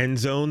dive for the end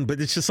zone, but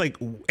it's just like,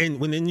 and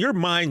when in your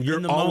mind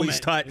you're always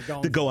taught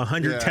to go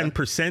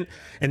 110%,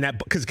 and that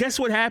because guess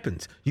what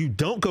happens? You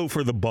don't go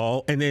for the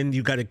ball, and then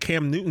you got a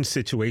Cam Newton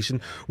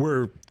situation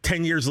where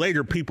 10 years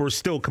later people are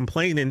still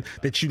complaining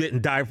that you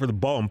didn't dive for the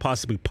ball and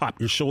possibly pop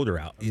your shoulder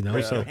out.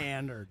 So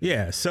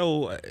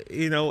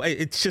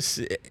it's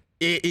just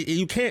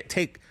you can't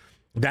take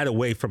that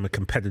away from a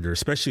competitor,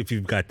 especially if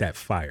you've got that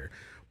fire.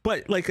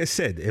 But like I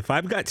said, if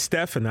I've got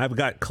Steph and I've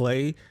got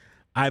Klay,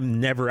 I'm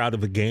never out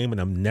of a game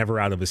and I'm never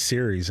out of a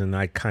series. And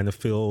I kind of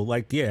feel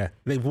like,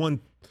 they've won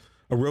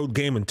a road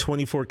game in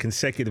 24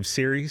 consecutive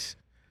series.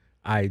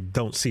 I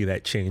don't see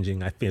that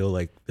changing. I feel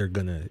like they're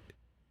going to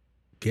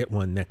get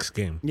one next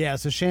game. Yeah,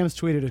 so Shams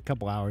tweeted a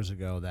couple hours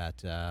ago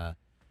that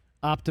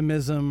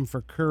optimism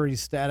for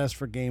Curry's status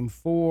for Game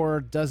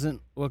 4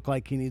 doesn't look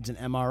like he needs an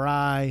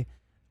MRI.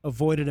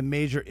 Avoided a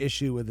major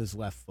issue with his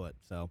left foot.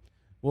 So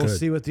we'll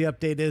see what the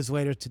update is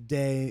later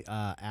today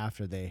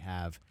after they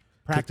have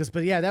practice.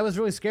 But, that was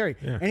really scary.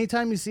 Yeah.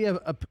 Anytime you see a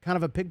kind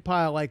of a pig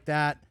pile like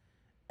that,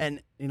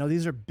 and,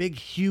 these are big,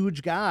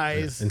 huge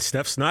guys. Yeah. And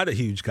Steph's not a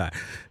huge guy.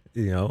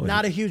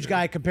 Not a huge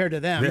guy compared to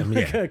them.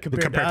 compared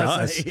to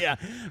us. Yeah.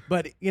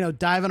 But,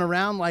 diving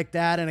around like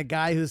that and a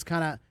guy who's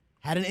kind of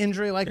had an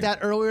injury like that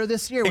earlier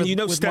this year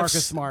with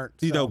Marcus Smart.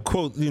 So.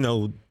 Quote,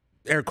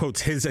 air quotes,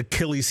 his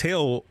Achilles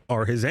heel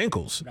are his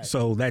ankles. Right.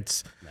 So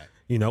that's,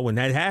 when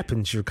that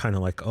happens, you're kind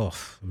of like, oh,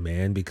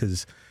 man,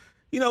 because,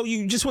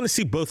 you just want to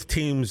see both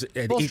teams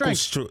at equal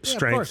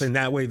strength. And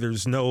that way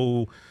there's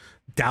no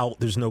doubt,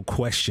 there's no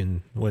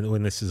question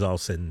when this is all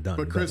said and done.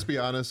 But Chris, be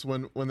honest,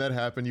 when that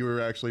happened, you were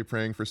actually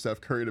praying for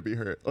Steph Curry to be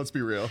hurt. Let's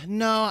be real.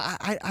 No,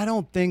 I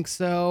don't think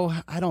so.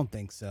 I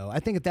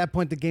think at that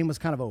point the game was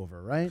kind of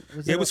over, right?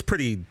 I think that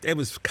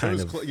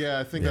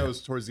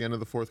was towards the end of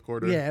the fourth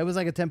quarter. Yeah, it was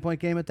like a 10-point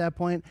game at that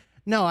point.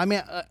 No, I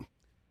mean,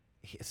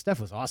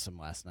 Steph was awesome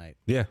last night.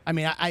 Yeah. I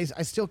mean, I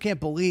still can't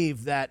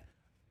believe that,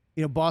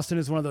 Boston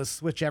is one of those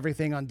switch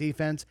everything on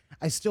defense.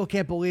 I still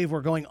can't believe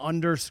we're going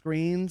under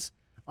screens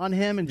on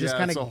him and just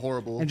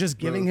just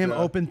giving him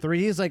open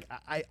threes. Like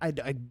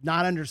I'm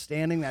not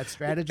understanding that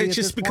strategy. It's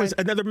just because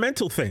another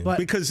mental thing. But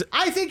because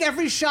I think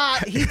every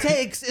shot he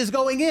takes is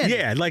going in.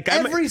 Yeah, like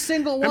every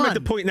single one. I'm at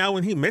the point now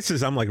when he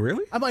misses, I'm like,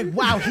 really? I'm like,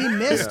 wow, he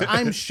missed.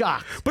 I'm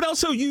shocked. But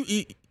also,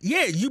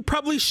 you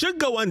probably should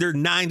go under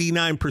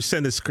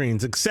 99% of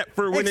screens, except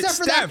for when it's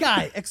Steph. Except for that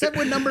guy. Except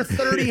when number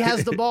 30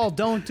 has the ball.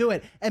 Don't do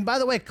it. And by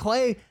the way,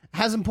 Klay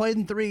hasn't played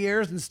in 3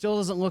 years and still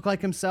doesn't look like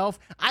himself.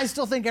 I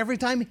still think every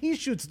time he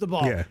shoots the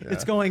ball,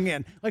 it's going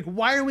in. Like,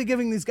 why are we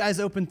giving these guys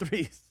open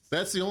threes?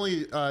 That's the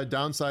only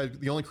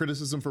downside. The only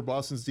criticism for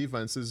Boston's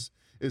defense is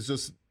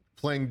just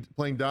playing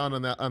down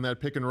on that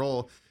pick and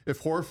roll.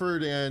 If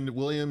Horford and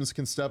Williams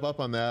can step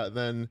up on that,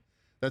 then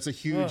that's a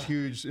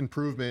huge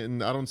improvement.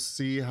 And I don't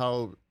see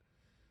how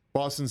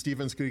Boston's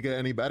defense could get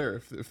any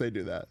better if they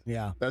do that.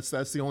 Yeah. That's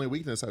the only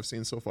weakness I've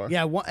seen so far.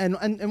 Yeah,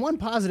 and one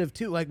positive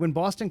too, like when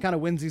Boston kind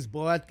of wins these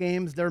blowout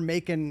games, they're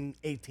making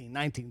 18,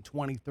 19,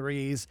 20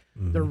 threes.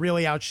 Mm-hmm. They're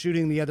really out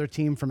shooting the other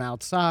team from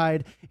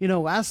outside.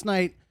 Last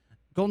night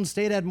Golden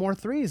State had more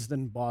threes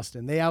than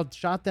Boston. They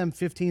outshot them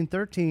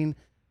 15-13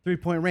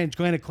 3-point range.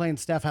 Glenn, Klay and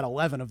Steph had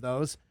 11 of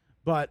those,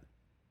 but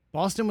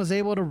Boston was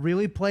able to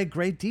really play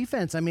great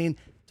defense. I mean,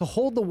 to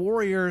hold the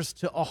Warriors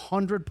to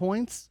 100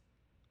 points.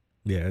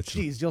 Yeah,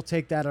 you'll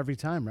take that every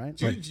time, right?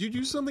 Do you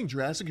do something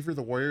drastic if you're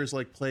the Warriors,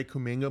 like play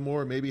Kuminga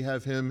more, maybe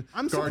have him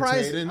I'm guard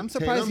surprised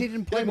Tatum? He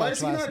didn't play Why much is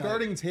he last not night?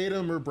 guarding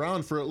Tatum or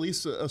Brown for at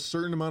least a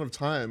certain amount of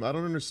time? I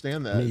don't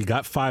understand that. I mean, you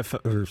got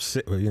 5 or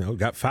 6,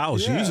 got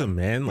fouls. Use them,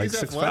 man. Like He's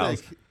 6 athletic.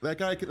 fouls.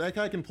 That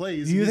guy can play.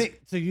 You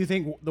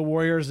think the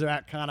Warriors are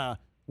at kind of,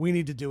 we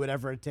need to do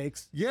whatever it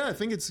takes? Yeah, I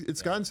think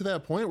it's gotten to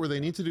that point where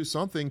they need to do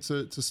something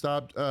to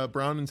stop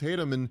Brown and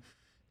Tatum.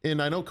 And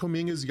I know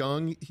Kuminga's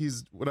young.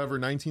 He's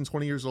 19,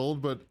 20 years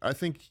old, but I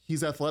think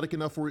he's athletic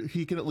enough where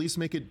he can at least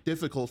make it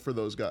difficult for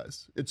those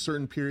guys at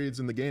certain periods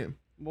in the game.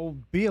 Well,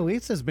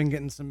 Bielitsa's been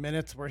getting some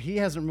minutes where he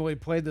hasn't really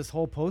played this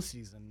whole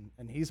postseason,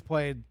 and he's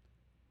played,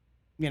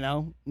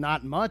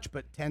 not much,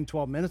 but 10,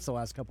 12 minutes the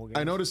last couple of games.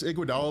 I noticed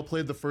Iguodala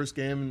played the first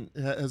game,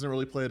 hasn't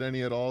really played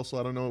any at all, so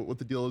I don't know what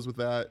the deal is with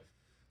that.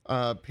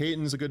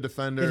 Peyton's a good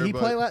defender.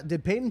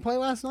 Did Peyton play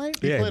last night?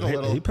 He played a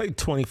little. He played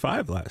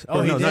 25 last.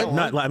 Oh, no, he did?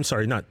 I'm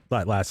sorry, not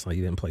last night.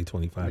 He didn't play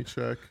 25. Let me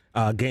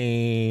check.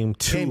 Game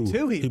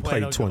two. He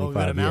played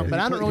 25. Amount, but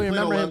I don't really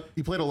remember him.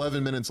 He played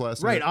 11 minutes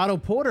last night. Right, Otto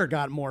Porter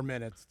got more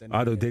minutes than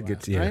Otto did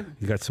get. right?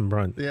 He got some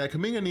run. Yeah,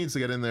 Kuminga needs to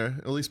get in there,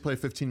 at least play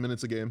 15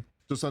 minutes a game.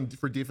 just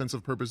for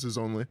defensive purposes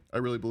only. I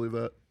really believe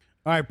that.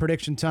 All right,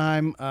 prediction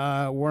time.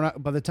 We're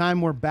not by the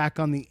time we're back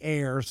on the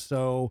air.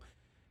 So,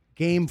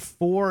 Game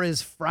 4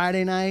 is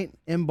Friday night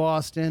in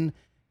Boston.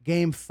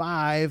 Game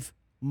 5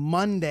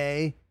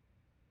 Monday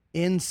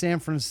in San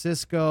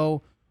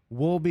Francisco.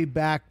 We'll be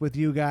back with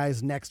you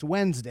guys next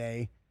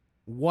Wednesday.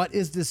 What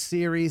is the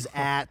series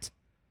at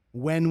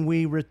when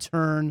we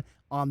return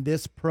on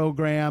this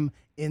program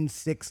in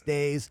 6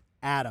 days,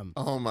 Adam?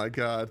 Oh my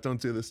God!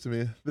 Don't do this to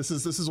me. This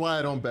is why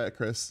I don't bet,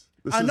 Chris.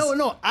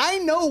 No. I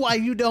know why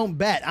you don't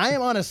bet. I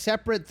am on a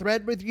separate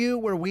thread with you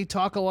where we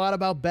talk a lot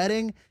about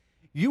betting.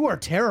 You are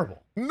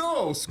terrible.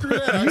 No, screw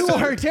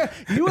that.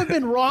 You have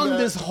been wrong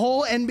this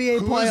whole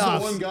NBA playoffs. Who was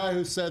the one guy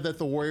who said that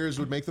the Warriors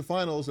would make the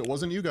finals? It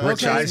wasn't you guys.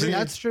 Rich Eisen.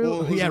 That's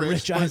true. Well,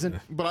 Rich Eisen.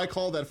 But I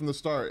called that from the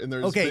start, and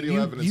there's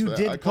video evidence you for that.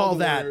 did I call the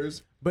that,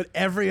 Warriors. but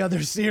every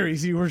other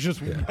series you were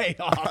just way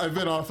off. I've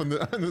been off in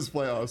this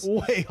playoffs.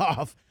 Way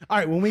off. All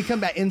right, when we come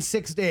back in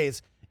 6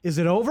 days, is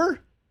it over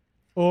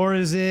or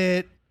is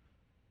it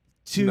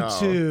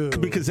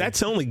 2-2? Because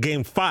that's only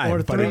Game 5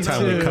 Or by the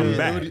time we 3-2. come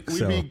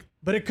back.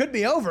 But it could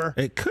be over.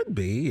 It could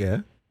be, yeah.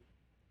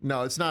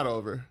 No, it's not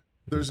over.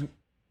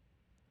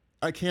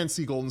 I can't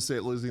see Golden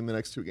State losing the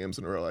next 2 games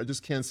in a row. I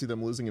just can't see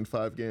them losing in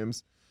 5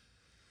 games.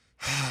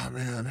 Oh,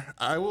 man.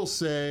 I will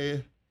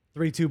say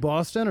 3-2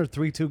 Boston or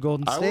 3-2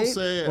 Golden State? I will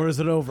say, or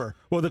is it over?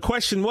 Well, the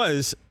question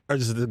was,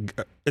 is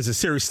the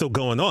series still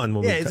going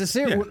on? Yeah, it's a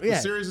series. Yeah. Yeah.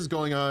 the series is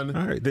going on.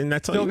 All right, then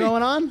that's all Still you need.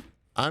 going on?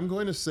 I'm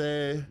going to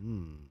say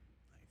Nice,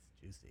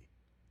 juicy.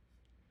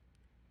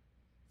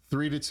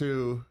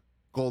 3-2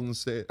 Golden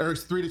State, or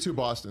 3-2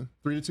 Boston.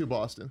 3-2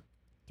 Boston.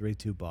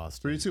 3-2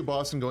 Boston. 3-2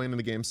 Boston going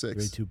into Game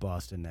 6. 3-2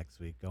 Boston next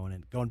week.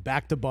 Going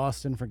back to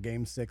Boston for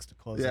Game 6 to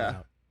close it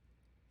out.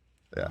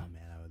 Yeah. Oh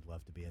man, I would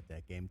love to be at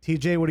that game.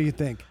 TJ, what do you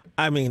think?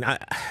 I mean,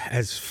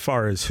 as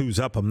far as who's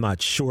up, I'm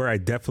not sure. I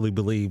definitely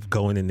believe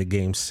going into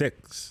Game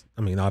 6.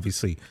 I mean,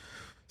 obviously,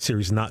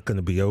 series not going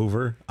to be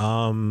over.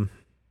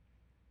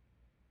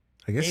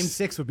 I guess Game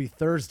 6 would be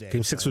Thursday.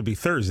 Game 6 would be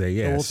Thursday.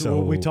 Yeah.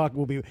 Will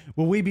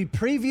we be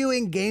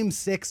previewing Game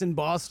 6 in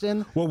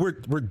Boston? Well,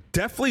 we're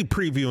definitely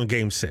previewing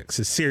Game 6.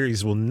 The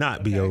series will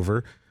not be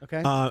over.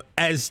 Okay.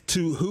 As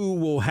to who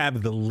will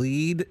have the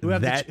lead, Who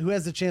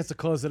has the chance to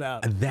close it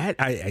out? that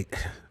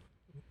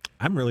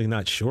I'm really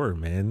not sure,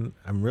 man.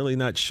 I'm really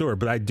not sure,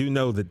 but I do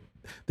know that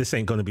this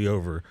ain't going to be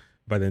over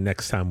by the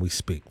next time we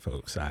speak,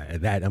 folks.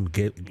 That I'm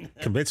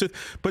convinced with.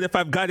 But if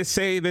I've got to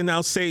say, then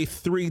I'll say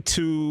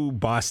 3-2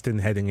 Boston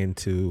heading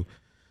into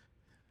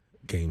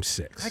Game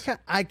 6.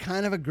 I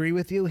kind of agree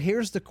with you.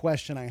 Here's the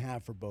question I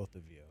have for both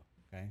of you.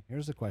 Okay.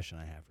 Here's the question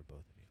I have for both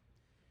of you.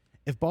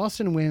 If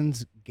Boston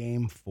wins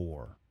Game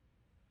 4,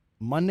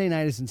 Monday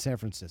night is in San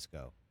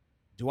Francisco.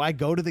 Do I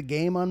go to the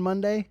game on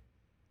Monday?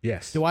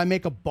 Yes. Do I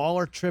make a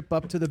baller trip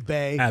up to the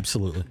Bay?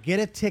 Absolutely. Get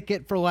a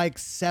ticket for like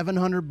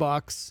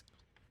 $700,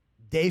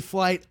 day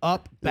flight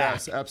up, back?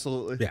 Yes,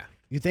 absolutely. Yeah.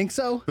 You think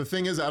so? The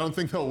thing is, I don't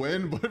think they'll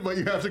win, but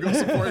you have to go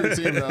support your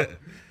team, though.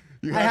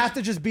 I have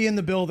to just be in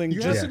the building.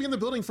 You have to be in the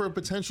building for a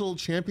potential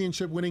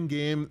championship-winning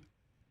game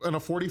on a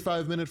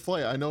 45-minute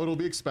flight. I know it'll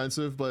be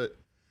expensive, but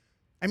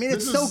I mean,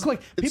 it's so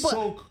quick. it's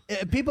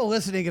People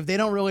listening, if they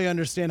don't really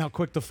understand how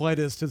quick the flight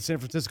is to San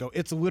Francisco,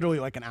 it's literally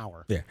like an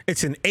hour. Yeah.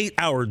 It's an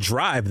 8-hour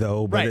drive,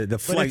 though, but Right. the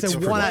flight's it's a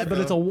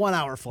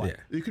 1-hour flight.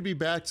 Yeah. you could be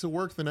back to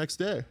work the next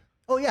day.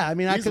 Oh yeah, I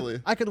mean, Easily.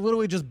 I could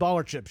literally just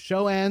baller trip.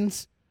 Show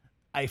ends,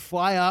 I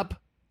fly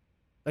up.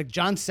 Like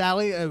John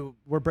Sally,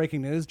 we're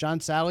breaking news. John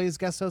Sally is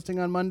guest hosting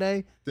on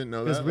Monday. Didn't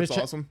know that. That's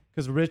awesome.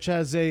 Because Rich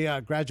has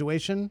a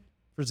graduation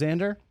for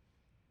Xander.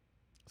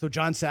 So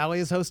John Sally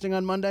is hosting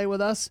on Monday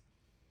with us.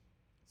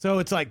 So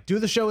it's like, do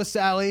the show with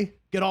Sally,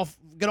 get all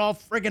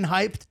friggin'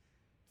 hyped,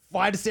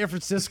 fly to San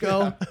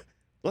Francisco,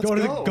 Let's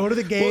go to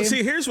the game. Well,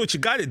 see, here's what you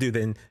got to do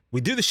then.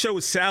 We do the show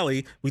with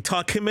Sally. We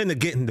talk him into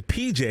getting the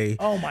PJ.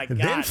 Oh, my God.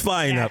 Then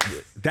flying Yes. up.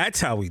 That's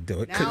how we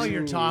do it. Now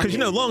you're talking. Because, you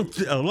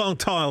know, long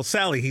tall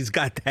Sally, he's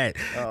got that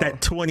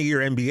 20-year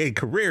NBA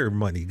career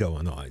money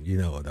going on. You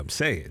know what I'm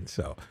saying?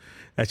 So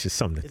that's just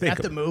something to think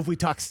That's the of. move. We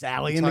talk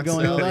Sally into Talk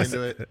going Sally with us.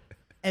 into it.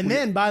 And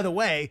then, by the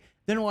way,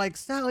 then we're like,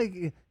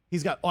 Sally,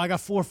 I got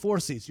four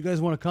seats. You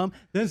guys want to come?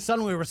 Then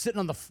suddenly we're sitting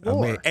on the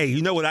floor. I mean, hey,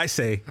 you know what I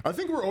say? I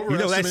think we're You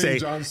know what I say? overestimating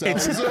John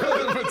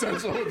Sally's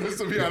potential with this,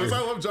 to be honest.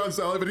 I love John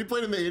Sally, but he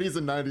played in the 80s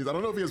and 90s. I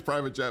don't know if he has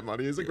private jet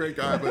money. He's a great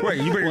guy. But Right,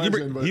 you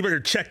legend, but- better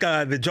check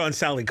the John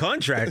Sally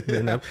contract.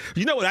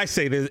 You know what I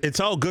say?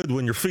 It's all good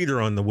when your feet are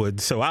on the wood.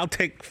 So I'll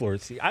take floor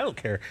seat. I don't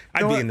care.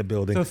 I'd be in the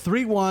building. So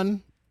 3-1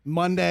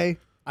 Monday.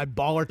 I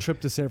baller trip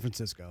to San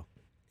Francisco.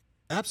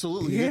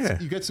 Absolutely. Yeah.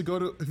 You get to go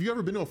to. Have you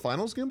ever been to a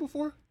finals game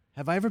before?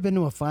 Have I ever been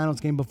to a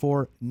finals game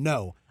before?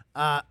 No.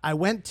 I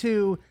went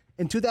to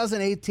in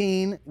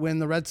 2018 when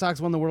the Red Sox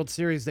won the World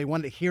Series. They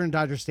won it here in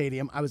Dodger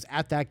Stadium. I was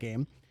at that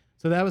game,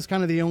 so that was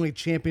kind of the only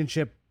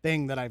championship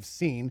thing that I've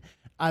seen.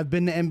 I've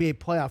been to NBA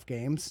playoff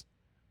games,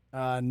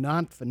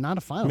 not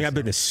a finals. I mean, I've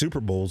been to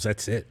Super Bowls.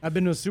 That's it. I've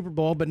been to a Super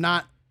Bowl, but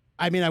not.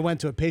 I mean, I went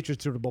to a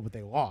Patriots Super Bowl, but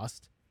they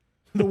lost.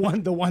 One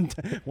of the one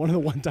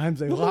times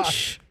they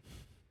lost.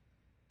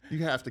 You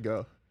have to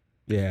go.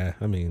 Yeah,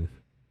 I mean,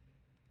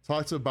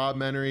 talk to Bob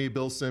Menery,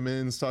 Bill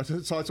Simmons. Talk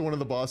to one of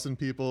the Boston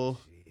people.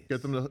 Jeez.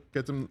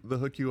 Get them to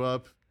hook you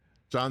up.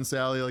 John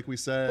Sally, like we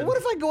said. But what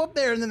if I go up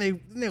there and then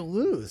they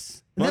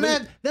lose? And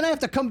then I have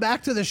to come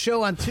back to the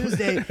show on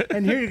Tuesday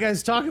and hear you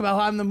guys talk about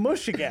how I'm the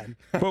mush again.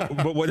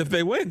 but what if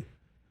they win?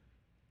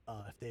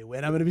 If they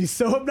win, I'm going to be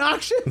so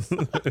obnoxious.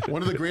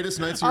 One of the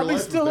greatest nights of your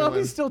life. I'll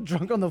be still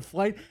drunk on the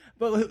flight.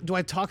 But do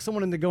I talk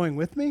someone into going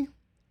with me?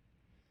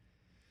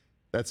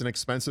 That's an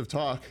expensive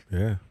talk.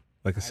 Yeah.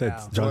 Like I said,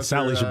 John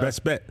Sally's your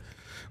best bet.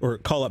 Or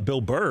call up Bill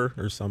Burr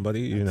or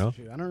somebody, you know.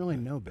 True. I don't really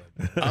know Bill.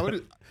 I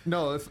would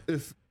no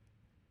if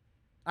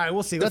all right,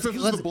 we'll see. Let's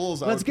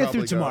get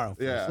through tomorrow.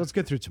 Yeah. Let's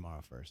get through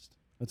tomorrow first.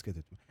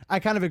 I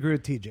kind of agree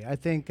with TJ. I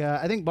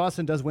think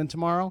Boston does win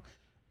tomorrow,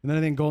 and then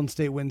I think Golden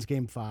State wins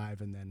Game 5,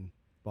 and then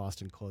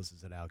Boston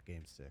closes it out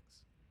Game 6.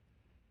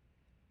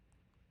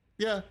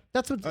 Yeah,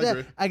 that's what.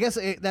 I guess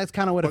that's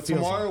kind of what it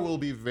feels like. But tomorrow will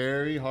be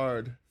very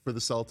hard for the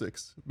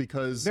Celtics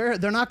because they're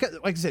not gonna,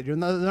 like I said, they're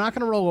not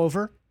going to roll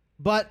over.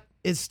 But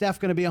is Steph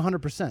going to be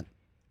 100%?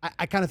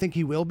 I kind of think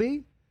he will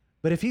be,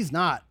 but if he's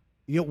not,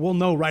 we'll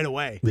know right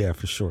away. Yeah,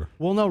 for sure.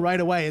 We'll know right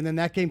away, and then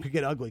that game could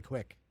get ugly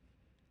quick.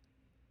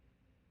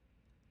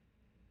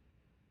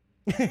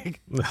 Thanks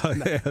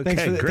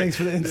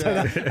for the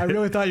insight. Yeah. I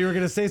really thought you were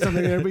going to say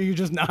something there, but you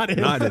just nodded.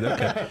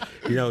 Okay.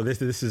 You know,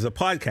 this is a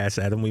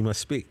podcast, Adam. We must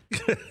speak.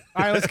 All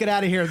right, let's get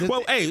out of here.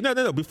 Well, hey,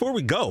 no. Before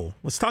we go,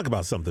 let's talk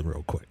about something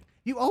real quick.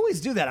 You always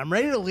do that. I'm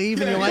ready to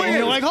leave, and you're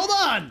like, hold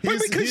on. He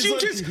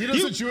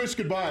does a Jewish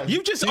goodbye.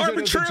 You just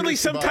arbitrarily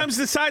sometimes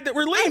decide that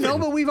we're leaving. I know,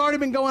 but we've already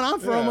been going on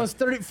for almost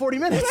 40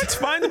 minutes. Well, that's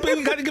fine.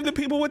 We got to give the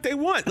people what they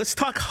want. Let's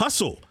talk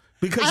hustle.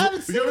 Because I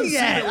haven't seen it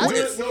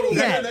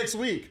yet. Next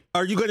week.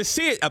 Are you going to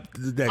see it up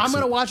next I'm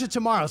going to watch it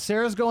tomorrow.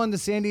 Sarah's going to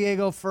San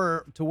Diego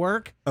to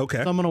work.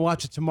 Okay. So I'm going to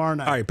watch it tomorrow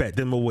night. All right, bet.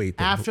 Then we'll wait.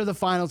 After the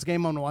finals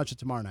game, I'm going to watch it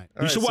tomorrow night.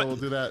 All right, so we'll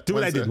do that. Do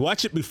what I did.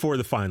 Watch it before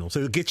the finals.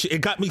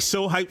 It got me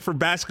so hyped for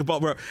basketball,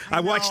 bro.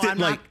 I watched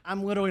it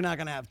I'm literally not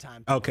going to have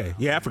time. Okay.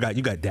 Yeah, I forgot.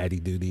 You got daddy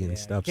duty and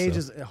stuff. Cage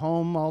is at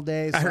home all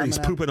day. So I heard he's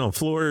pooping on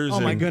floors. Oh,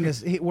 my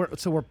goodness.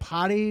 We're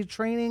potty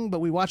training, but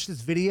we watched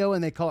this video,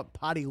 and they call it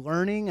potty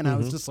learning, and I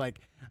was just like,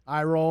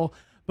 eye roll.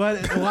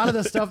 But a lot of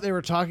the stuff they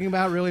were talking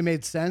about really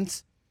made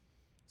sense.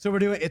 So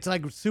it's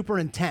like super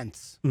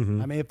intense.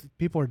 Mm-hmm. I mean, if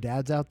people are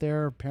dads out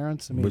there,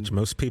 parents, which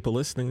most people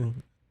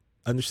listening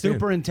understand.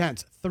 Super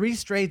intense. 3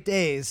 straight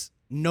days,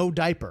 no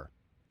diaper.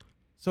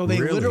 So they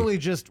literally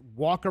just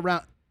walk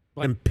around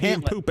like and pee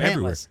and poop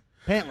everywhere.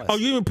 Pantless. Oh,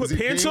 you even put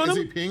pants on him?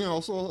 Is he peeing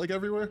also like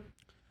everywhere?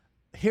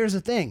 Here's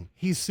the thing.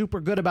 He's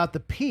super good about the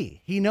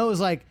pee. He knows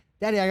like,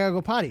 Daddy, I gotta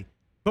go potty.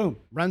 Boom.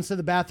 Runs to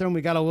the bathroom.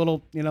 We got a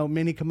little,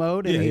 mini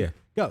commode, and he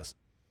goes.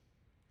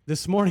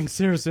 This morning,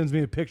 Sarah sends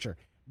me a picture.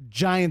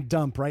 Giant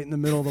dump right in the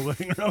middle of the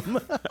living room.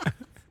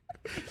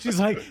 She's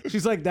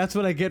like, that's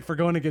what I get for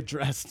going to get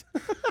dressed.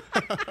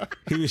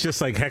 He was just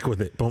like, heck with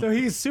it. Boom. So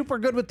he's super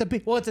good with the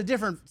pee. Well, it's a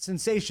different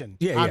sensation.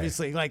 Yeah,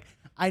 obviously. Like,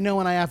 I know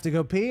when I have to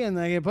go pee, and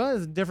I get pee,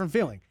 it's a different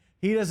feeling.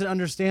 He doesn't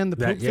understand the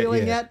poop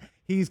feeling yet.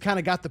 He's kind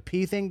of got the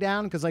pee thing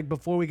down because, like,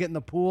 before we get in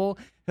the pool,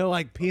 he'll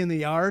like pee in the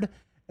yard.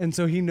 And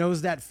so he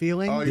knows that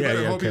feeling. Oh, you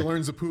better hope he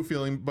learns the poo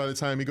feeling by the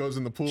time he goes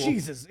in the pool.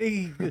 Jesus.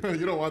 You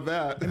don't want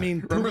that. I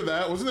mean, remember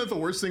that? Wasn't that the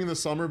worst thing in the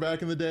summer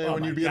back in the day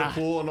when you'd be in a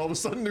pool and all of a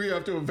sudden you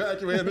have to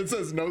evacuate and it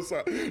says no,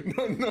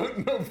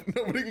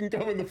 nobody can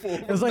come in the pool.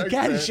 It was like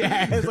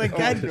Caddyshack. It was like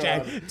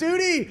Caddyshack.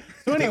 Duty.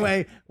 So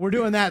anyway, we're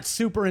doing that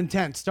super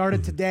intense.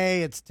 Started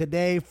today. It's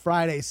today,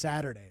 Friday,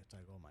 Saturday. It's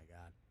like, oh my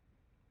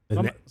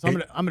God. So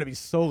I'm gonna be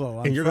solo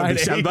on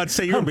Friday. I'm about to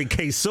say you're gonna be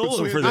K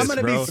solo for this, I'm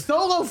gonna be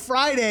solo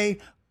Friday.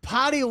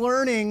 Potty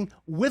learning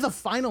with a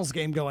finals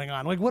game going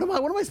on. Like, what am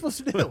I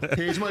supposed to do?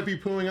 Cage might be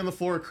pooing on the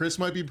floor. Chris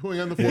might be pooing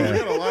on the floor. We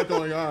got a lot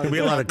going on. There'll be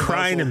a lot of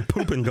crying and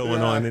pooping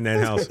going on in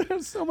that house.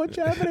 There's so much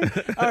happening.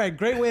 All right,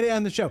 great way to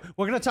end the show.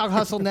 We're gonna talk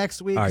hustle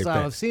next week because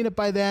I'll have seen it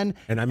by then.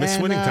 And I miss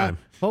winning time.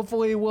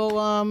 Hopefully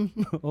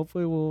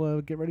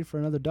we'll get ready for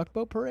another duck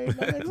boat parade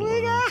next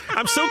week.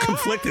 I'm so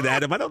conflicted,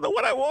 Adam. I don't know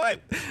what I want.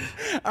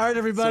 All right,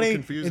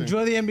 everybody. So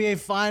enjoy the NBA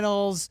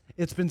Finals.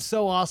 It's been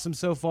so awesome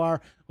so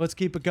far. Let's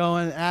keep it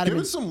going. Adam,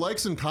 give us some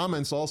likes and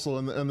comments also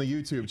on the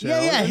YouTube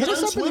channel. Yeah, hit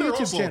us up on the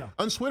YouTube channel.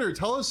 On Twitter,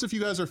 tell us if you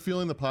guys are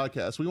feeling the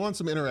podcast. We want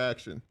some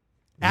interaction.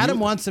 Adam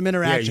wants some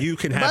interaction. Yeah, you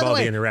can have all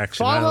the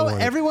interaction.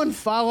 Everyone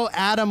follow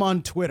Adam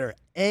on Twitter.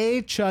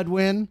 A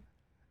Chudwin.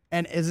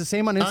 And is the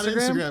same on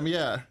Instagram? On Instagram,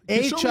 yeah.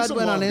 A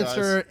Chudwin on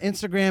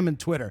Instagram and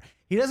Twitter.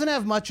 He doesn't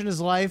have much in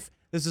his life.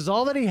 This is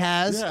all that he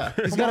has. Yeah,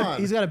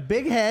 he's got a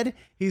big head.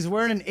 He's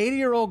wearing an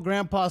 80-year-old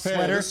grandpa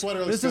sweater.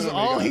 This is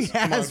all he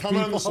has. Come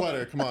on the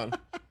sweater. Come on.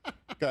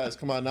 Guys,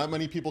 come on. Not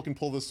many people can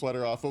pull this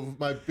sweater off of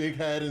my big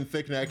head and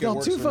thick neck. Del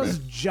Tufo's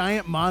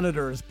giant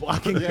monitor is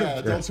blocking him.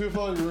 Yeah, Del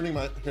Tufo ruining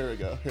my... Here we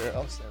go. Here,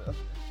 I'll stand up.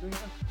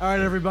 All right,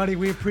 everybody.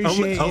 We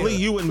appreciate you. Only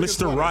you and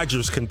Mr.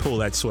 Rogers can pull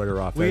that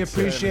sweater off. We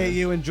appreciate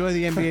you. Enjoy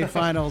the NBA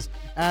Finals.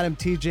 Adam,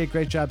 TJ,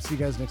 great job. See you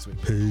guys next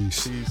week.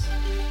 Peace.